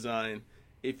t-shirt design.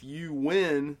 If you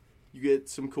win, you get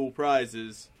some cool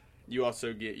prizes. You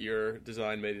also get your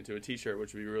design made into a t-shirt,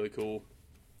 which would be really cool.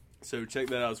 So check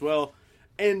that out as well.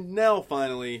 And now,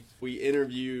 finally, we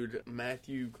interviewed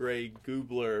Matthew Gray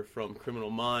Gubler from Criminal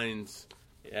Minds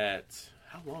at,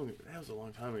 how long? That was a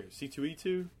long time ago.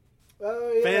 C2E2?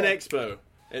 Oh, yeah. Fan Expo.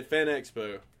 At Fan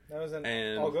Expo. That was in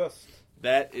And August.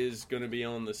 that is going to be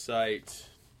on the site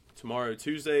tomorrow,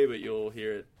 Tuesday, but you'll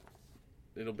hear it.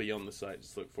 It'll be on the site.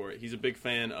 Just look for it. He's a big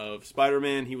fan of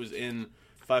Spider-Man. He was in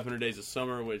 500 Days of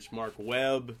Summer, which Mark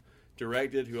Webb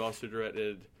directed, who also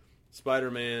directed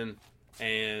Spider-Man,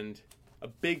 and a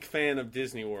big fan of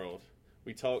Disney World.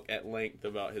 We talk at length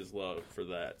about his love for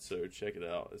that, so check it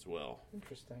out as well.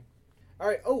 Interesting. All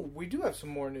right. Oh, we do have some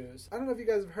more news. I don't know if you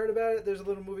guys have heard about it. There's a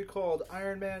little movie called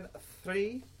Iron Man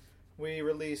 3. We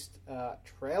released a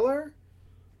trailer,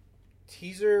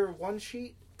 teaser one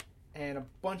sheet, and a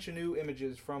bunch of new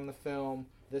images from the film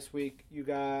this week. You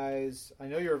guys, I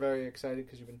know you're very excited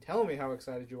because you've been telling me how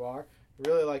excited you are. You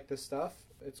really like this stuff.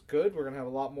 It's good. We're going to have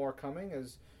a lot more coming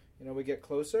as we get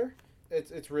closer.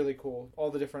 It's really cool.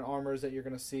 All the different armors that you're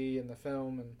going to see in the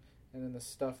film and in the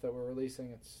stuff that we're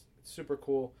releasing. It's super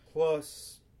cool.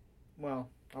 Plus, well,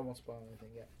 I won't spoil anything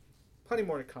yet. Plenty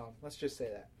more to come. Let's just say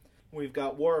that. We've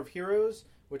got War of Heroes,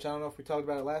 which I don't know if we talked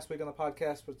about it last week on the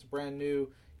podcast, but it's a brand new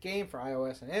game for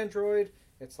iOS and Android.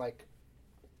 It's like,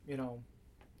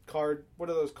 card. What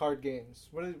are those card games?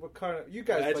 What card? You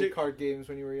guys Magic? played card games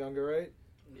when you were younger, right?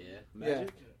 Yeah.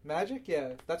 Magic? Yeah. Magic? Yeah,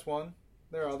 that's one.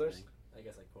 There are others. I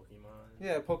guess like Pokemon.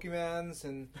 Yeah, Pokemons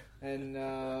and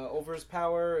Over's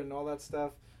Power and all that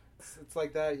stuff. It's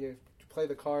like that. You play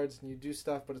the cards and you do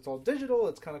stuff, but it's all digital.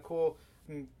 It's kind of cool.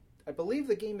 And I believe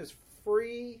the game is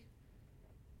free,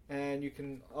 and you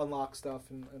can unlock stuff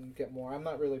and get more. I'm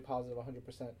not really positive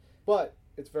 100%, but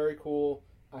it's very cool.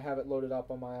 I have it loaded up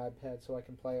on my iPad so I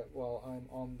can play it while I'm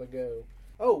on the go.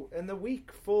 Oh, and the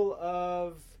week full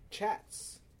of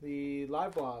chats. The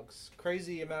live blogs.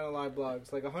 Crazy amount of live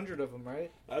blogs. Like 100 of them, right?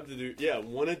 I have to do,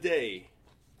 one a day,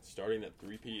 starting at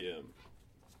 3 p.m.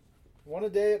 One a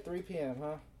day at 3 p.m.,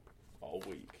 huh? all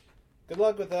week. Good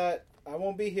luck with that. I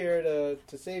won't be here to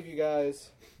save you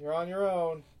guys. You're on your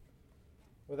own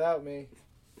without me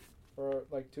for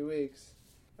like 2 weeks.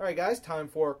 All right, guys, time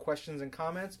for questions and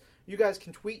comments. You guys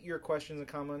can tweet your questions and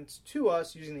comments to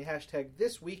us using the hashtag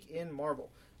 #ThisWeekInMarvel.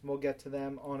 And we'll get to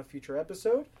them on a future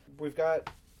episode. We've got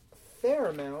a fair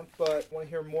amount, but I want to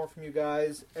hear more from you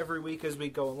guys every week as we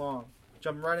go along.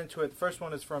 Jumping right into it. The first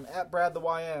one is from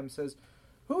 @BradTheYM. Says,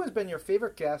 who has been your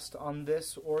favorite guest on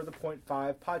this or the Point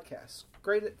 5 podcast?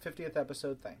 Great at 50th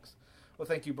episode, thanks. Well,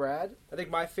 thank you, Brad. I think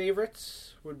my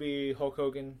favorites would be Hulk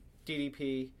Hogan,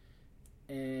 DDP,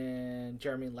 and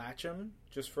Jeremy Latcham,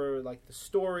 just for like the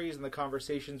stories and the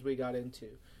conversations we got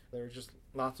into. There are just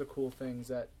lots of cool things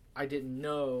that I didn't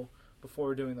know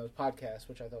before doing those podcasts,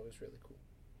 which I thought was really cool.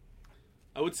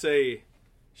 I would say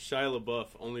Shia LaBeouf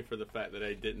only for the fact that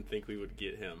I didn't think we would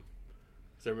get him.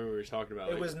 Because I remember we were talking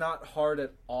about It was not hard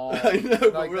at all. I know,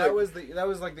 like that was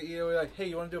like hey,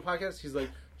 you want to do a podcast? He's like,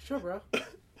 sure, bro.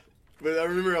 But I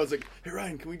remember I was like, hey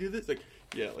Ryan, can we do this? Like,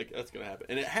 yeah, like that's gonna happen,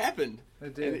 and it happened.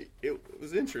 It did. And it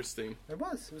was interesting. It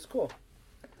was cool.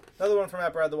 Another one from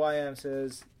 @BradTheYM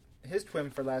says his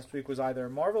twin for last week was either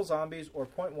Marvel Zombies or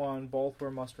Point One. Both were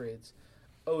must reads.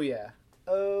 Oh yeah.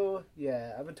 I've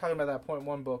been talking about that Point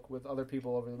One book with other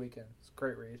people over the weekend. It's a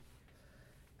great read.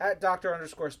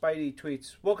 @Dr_Spidey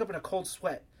tweets, woke up in a cold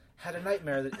sweat. Had a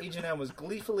nightmare that Agent M was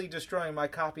gleefully destroying my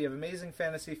copy of Amazing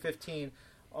Fantasy 15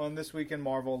 on This Week in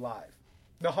Marvel Live.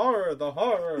 The horror!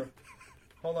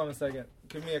 Hold on a second.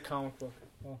 Give me a comic book.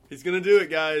 Oh. He's gonna do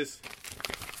it, guys.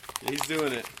 He's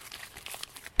doing it.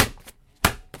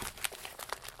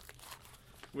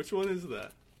 Which one is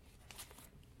that?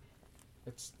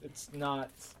 It's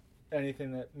not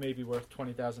anything that may be worth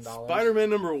 $20,000. Spider-Man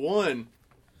 #1.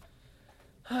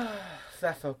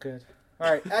 That felt good. All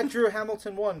right,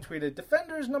 @DrewHamilton1 tweeted,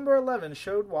 Defenders #11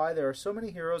 showed why there are so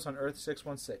many heroes on Earth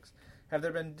 616. Have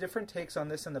there been different takes on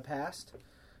this in the past?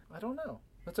 I don't know.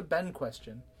 That's a Ben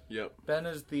question. Yep. Ben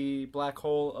is the black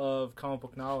hole of comic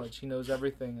book knowledge. He knows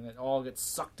everything, and it all gets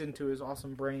sucked into his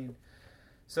awesome brain.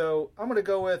 So I'm going to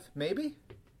go with maybe.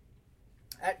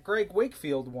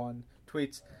 @GregWakefield1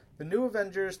 tweets, the new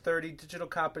Avengers 30 digital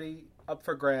copy up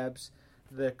for grabs.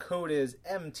 The code is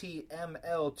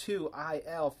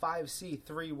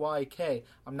MTML2IL5C3YK.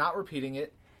 I'm not repeating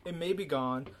it. It may be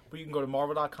gone, but you can go to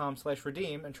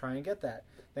marvel.com/redeem and try and get that.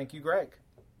 Thank you, Greg.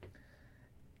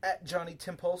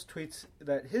 @JohnnyTimpulse tweets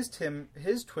that his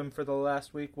twin for the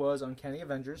last week was Uncanny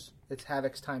Avengers. It's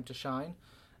Havoc's time to shine.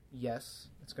 Yes,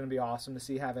 it's going to be awesome to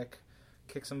see Havoc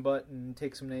kick some butt and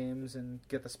take some names and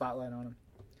get the spotlight on him.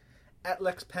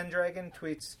 @LexPendragon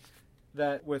tweets,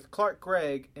 that with Clark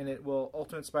Gregg in it, will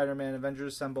Ultimate Spider-Man,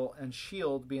 Avengers Assemble, and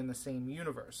S.H.I.E.L.D. be in the same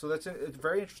universe? So it's a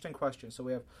very interesting question. So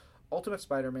we have Ultimate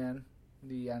Spider-Man,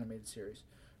 the animated series.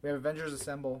 We have Avengers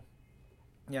Assemble,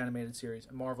 the animated series,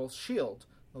 and Marvel's S.H.I.E.L.D.,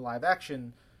 the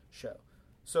live-action show.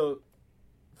 So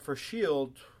for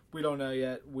S.H.I.E.L.D., we don't know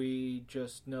yet. We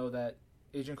just know that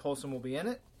Agent Coulson will be in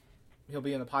it. He'll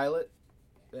be in the pilot.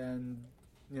 And,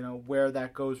 where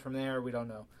that goes from there, we don't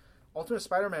know. Ultimate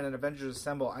Spider-Man and Avengers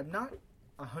Assemble, I'm not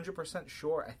 100%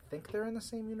 sure. I think they're in the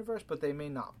same universe, but they may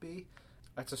not be.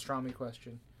 That's a Strami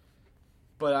question.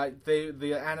 But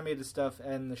the animated stuff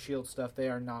and the S.H.I.E.L.D. stuff, they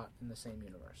are not in the same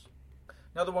universe.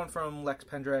 Another one from Lex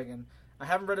Pendragon. I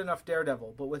haven't read enough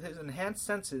Daredevil, but with his enhanced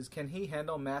senses, can he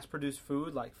handle mass-produced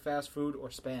food like fast food or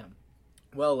Spam?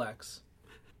 Well, Lex,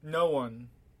 no one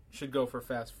should go for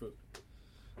fast food.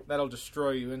 That'll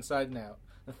destroy you inside and out.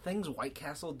 The things White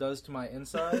Castle does to my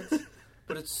insides,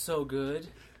 but it's so good.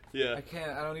 Yeah.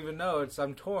 I don't even know.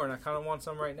 I'm torn. I kind of want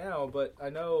some right now, but I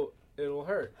know it'll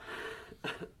hurt.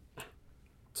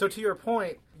 So to your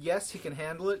point, yes, he can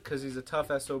handle it because he's a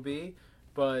tough SOB,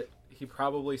 but he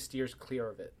probably steers clear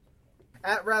of it.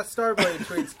 At Wrath Starblade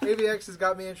tweets, AVX has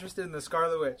got me interested in the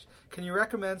Scarlet Witch. Can you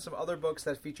recommend some other books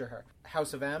that feature her?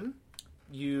 House of M.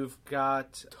 You've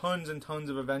got tons and tons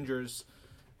of Avengers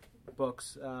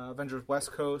books. Avengers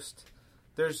West Coast.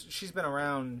 She's been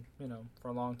around, for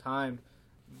a long time.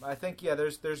 I think,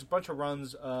 there's a bunch of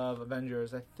runs of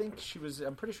Avengers. I'm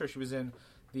pretty sure she was in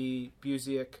the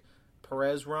Busiek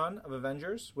Perez run of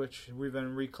Avengers, which we've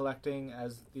been recollecting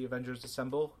as the Avengers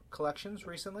Assemble collections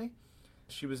recently.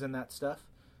 She was in that stuff.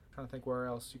 I'm trying to think where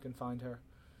else you can find her.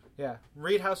 Yeah,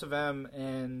 read House of M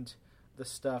and the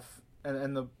stuff,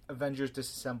 and the Avengers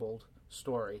Disassembled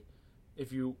story,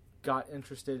 if you got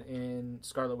interested in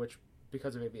Scarlet Witch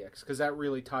because of AVX, because that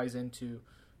really ties into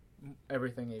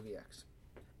everything AVX.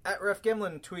 At Ref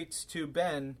Gimlin tweets to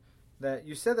Ben that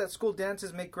you said that school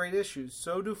dances make great issues,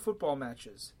 so do football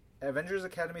matches. Avengers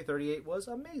Academy 38 was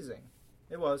amazing.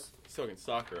 It was. He's talking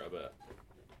soccer, I bet.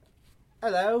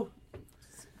 Hello.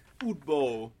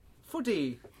 Football.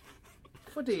 Footy.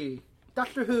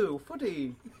 Doctor Who.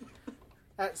 Footy.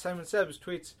 At Simon Sebs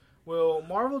tweets, will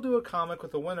Marvel do a comic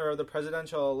with the winner of the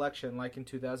presidential election like in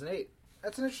 2008?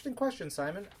 That's an interesting question,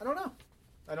 Simon. I don't know.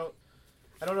 I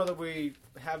don't know that we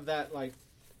have that, I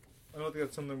don't think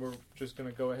that's something we're just going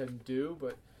to go ahead and do,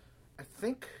 but I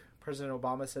think President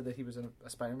Obama said that he was a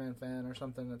Spider-Man fan or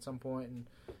something at some point, and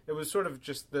it was sort of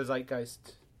just the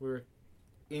zeitgeist. We were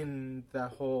in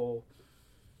that whole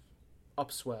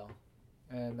upswell,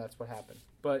 and that's what happened.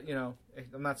 But,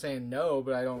 I'm not saying no,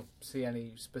 but I don't see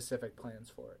any specific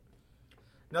plans for it.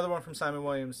 Another one from Simon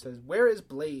Williams says, where is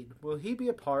Blade? Will he be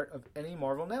a part of any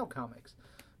Marvel Now comics?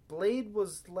 Blade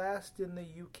was last in the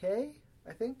UK,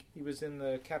 I think. He was in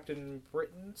the Captain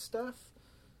Britain stuff,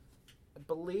 I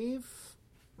believe.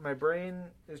 My brain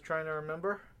is trying to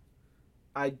remember.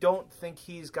 I don't think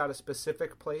he's got a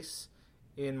specific place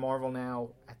in Marvel Now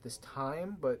at this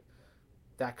time, but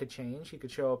that could change. He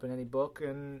could show up in any book,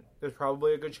 and there's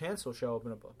probably a good chance he'll show up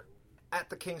in a book. At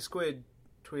the King Squid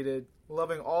tweeted,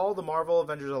 loving all the Marvel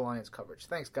Avengers Alliance coverage.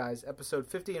 Thanks, guys. Episode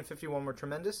 50 and 51 were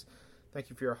tremendous. Thank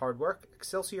you for your hard work.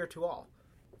 Excelsior to all.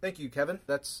 Thank you, Kevin.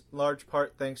 That's large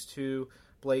part thanks to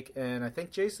Blake and I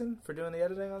think Jason for doing the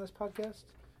editing on this podcast.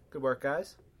 Good work,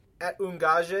 guys. At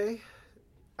Ungaje,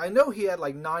 I know he had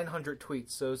 900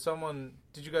 tweets, so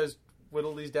did you guys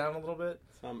whittle these down a little bit?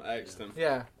 Some axed him.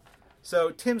 Yeah.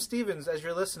 So, Tim Stevens, as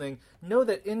you're listening, know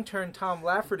that intern Tom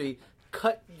Lafferty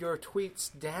cut your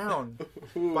tweets down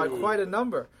by quite a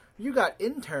number. You got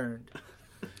interned.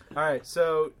 All right,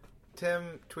 so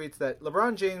Tim tweets that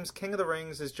LeBron James' King of the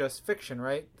Rings is just fiction,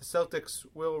 right? The Celtics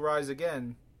will rise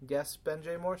again. Yes, Ben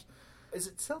J. Morse? Is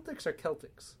it Celtics or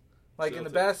Celtics? In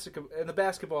the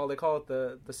basketball, they call it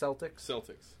the Celtics?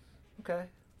 Celtics. Okay.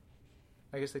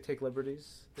 I guess they take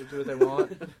liberties. They do what they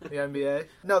want. The NBA.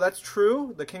 No, that's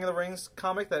true. The King of the Rings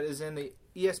comic that is in the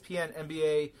ESPN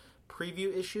NBA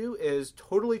preview issue is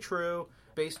totally true,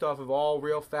 based off of all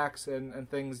real facts and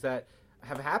things that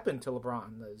have happened to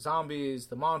LeBron. The zombies,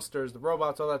 the monsters, the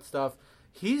robots, all that stuff.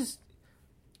 He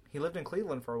lived in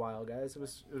Cleveland for a while, guys. It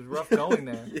was rough going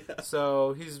there. Yeah.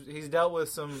 So he's dealt with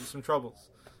some troubles.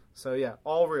 So yeah,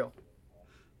 all real.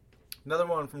 Another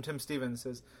one from Tim Stevens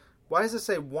says, why does it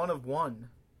say one of one?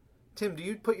 Tim, do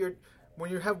you put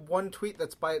when you have one tweet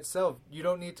that's by itself, you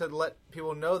don't need to let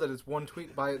people know that it's one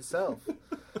tweet by itself.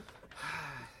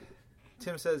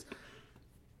 Tim says,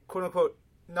 quote unquote,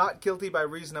 not guilty by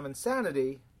reason of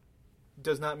insanity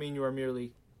does not mean you are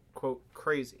merely, quote,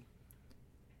 crazy.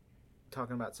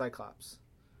 Talking about Cyclops.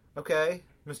 Okay,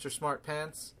 Mr. Smart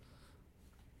Pants.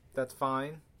 That's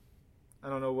fine. I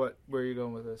don't know where you're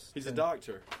going with this. He's a Tim.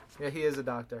 doctor. Yeah, he is a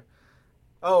doctor.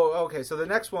 Oh, okay. So the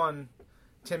next one,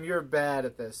 Tim, you're bad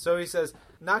at this. So he says,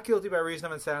 not guilty by reason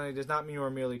of insanity does not mean you are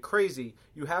merely crazy.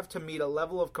 You have to meet a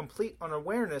level of complete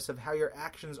unawareness of how your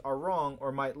actions are wrong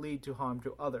or might lead to harm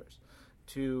to others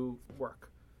to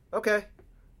work. Okay.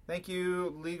 Thank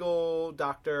you, legal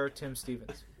doctor Tim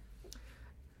Stevens.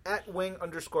 At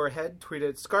 @wing_head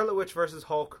tweeted, Scarlet Witch versus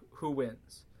Hulk, who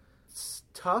wins? It's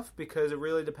tough because it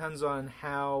really depends on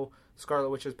how Scarlet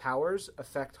Witch's powers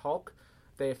affect Hulk.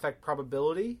 They affect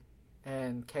probability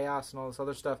and chaos and all this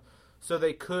other stuff. So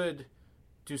they could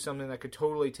do something that could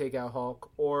totally take out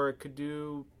Hulk, or it could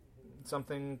do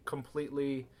something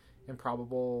completely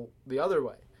improbable the other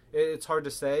way. It's hard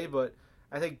to say, but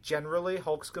I think generally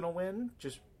Hulk's going to win.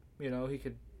 Just, he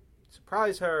could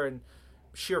surprise her and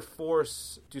sheer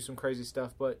force do some crazy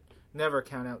stuff, but never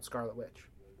count out Scarlet Witch.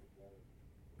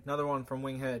 Another one from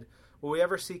Winghead. Will we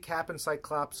ever see Cap and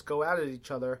Cyclops go at each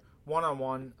other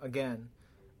one-on-one again?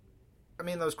 I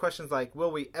mean, those questions like,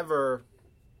 will we ever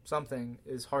something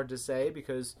is hard to say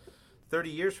because 30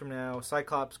 years from now,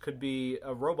 Cyclops could be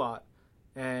a robot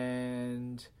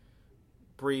and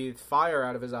breathe fire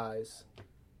out of his eyes.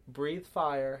 Breathe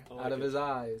fire out of his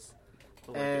eyes.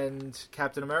 And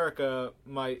Captain America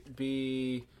might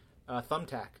be a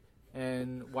Thumbtack.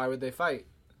 And why would they fight?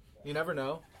 You never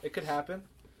know. It could happen.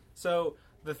 So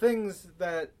the things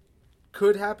that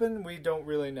could happen, we don't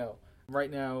really know. Right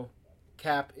now,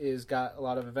 Cap is got a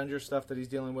lot of Avengers stuff that he's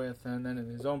dealing with, and then in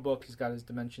his own book, he's got his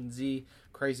Dimension Z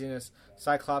craziness.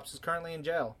 Cyclops is currently in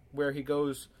jail. Where he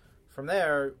goes from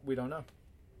there, we don't know.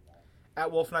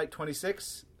 At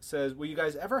WolfKnight26 says, will you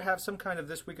guys ever have some kind of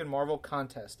This Week in Marvel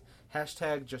contest?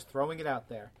 Hashtag just throwing it out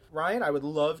there. Ryan, I would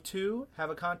love to have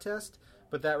a contest,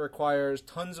 but that requires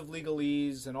tons of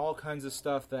legalese and all kinds of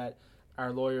stuff that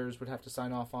our lawyers would have to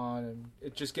sign off on, and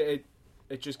it just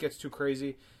gets too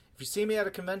crazy. If you see me at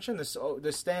a convention, this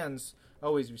stands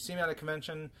always. If you see me at a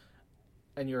convention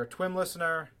and you're a Twim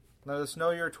listener, let us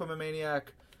know you're a Twimomaniac.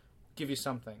 Give you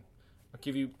something. I'll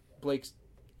give you Blake's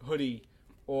hoodie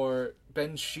or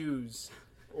Ben's shoes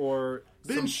or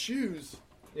Ben's shoes.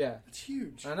 Yeah, it's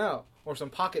huge. I know. Or some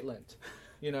pocket lint.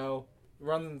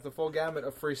 Run the full gamut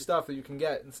of free stuff that you can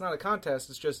get. It's not a contest.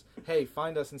 It's just, hey,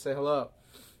 find us and say hello.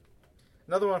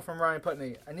 Another one from Ryan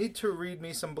Putney. I need to read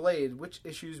me some Blade. Which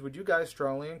issues would you guys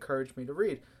strongly encourage me to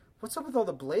read? What's up with all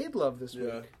the Blade love this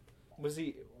week? Was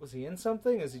he in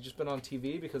something? Has he just been on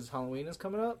TV because Halloween is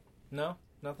coming up? No?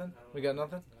 Nothing? We got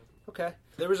nothing? Okay.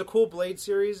 There was a cool Blade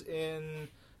series in,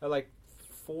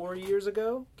 4 years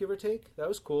ago, give or take. That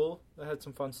was cool. That had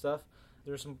some fun stuff.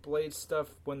 There was some Blade stuff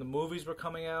when the movies were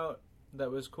coming out.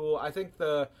 That was cool. I think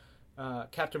the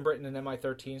Captain Britain and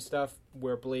MI-13 stuff,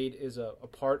 where Blade is a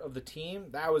part of the team,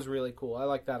 that was really cool. I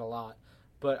like that a lot.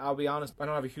 But I'll be honest, I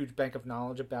don't have a huge bank of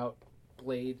knowledge about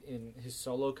Blade in his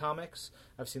solo comics.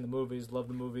 I've seen the movies, love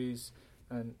the movies,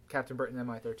 and Captain Britain and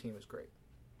MI-13 was great.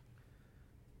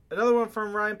 Another one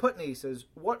from Ryan Putney says,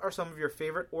 what are some of your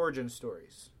favorite origin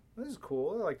stories? This is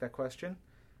cool. I like that question.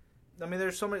 I mean,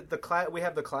 there's so many. We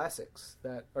have the classics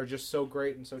that are just so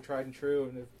great and so tried and true,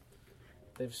 and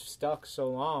they've stuck so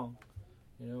long.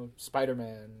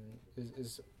 Spider-Man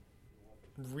is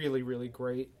really, really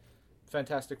great.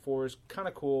 Fantastic Four is kind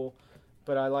of cool,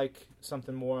 but I like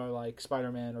something more like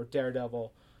Spider-Man or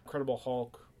Daredevil, Incredible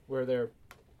Hulk, where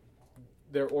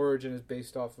their origin is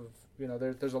based off of,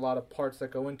 there's a lot of parts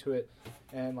that go into it,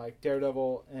 and like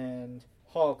Daredevil and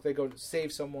Hulk, they go to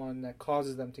save someone that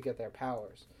causes them to get their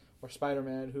powers. Or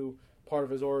Spider-Man, who part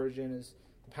of his origin is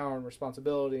the power and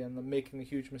responsibility and the making a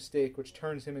huge mistake, which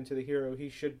turns him into the hero he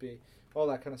should be. All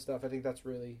that kind of stuff. I think that's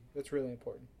really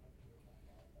important.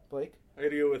 Blake? I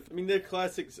gotta go with, the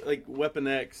classics, like Weapon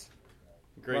X.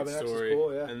 Great Weapon X story. is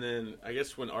cool, yeah. And then, I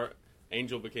guess when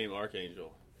Angel became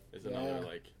Archangel is another,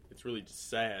 it's really just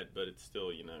sad, but it's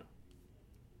still,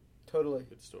 Totally.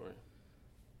 good story.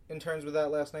 Interns with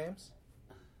that last names?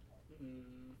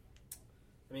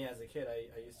 As a kid,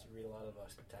 I used to read a lot of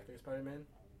Spectacular Spider-Man.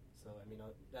 So,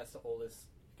 that's the oldest,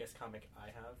 comic I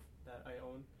have that I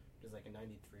own. It was in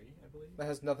 93, I believe. That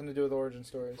has nothing to do with origin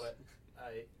stories. But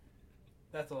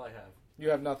that's all I have. You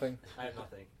have nothing. I have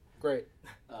nothing. Great.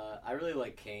 I really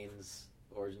like Kane's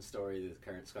origin story, the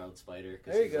current Scarlet Spider.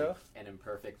 Cause There you he's go. An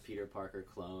imperfect Peter Parker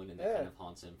clone, and it kind of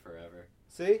haunts him forever.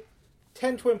 See?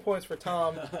 10 Twim points for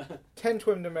Tom. 10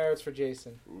 Twim demerits for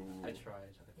Jason. Ooh. I tried.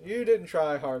 You didn't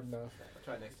try hard enough. I'll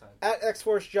try next time. At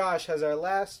X-Force Josh has our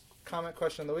last comment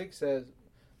question of the week. Says,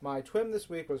 my Twim this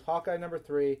week was Hawkeye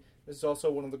 #3. This is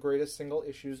also one of the greatest single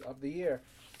issues of the year.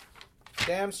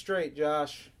 Damn straight,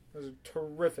 Josh. It was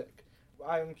terrific.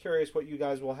 I'm curious what you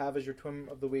guys will have as your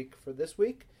Twim of the Week for this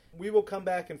week. We will come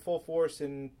back in full force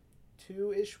in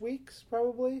 2-ish weeks,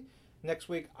 probably. Next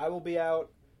week, I will be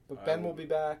out, but Ben will be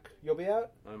back. You'll be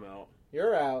out? I'm out.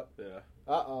 You're out. Yeah.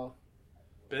 Uh-oh.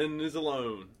 Ben is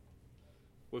alone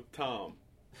with Tom.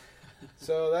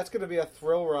 So that's going to be a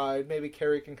thrill ride. Maybe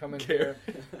Carrie can come in here.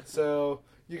 So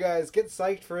you guys get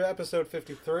psyched for episode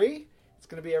 53. It's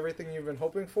going to be everything you've been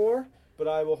hoping for. But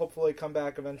I will hopefully come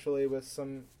back eventually with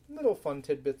some little fun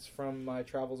tidbits from my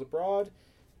travels abroad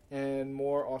and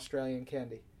more Australian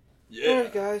candy. Yeah. All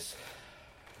right, guys.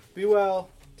 Be well.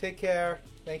 Take care.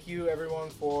 Thank you, everyone,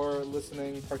 for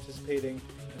listening, participating,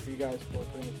 and for you guys for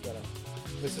putting it together.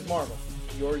 This is Marvel,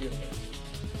 your universe.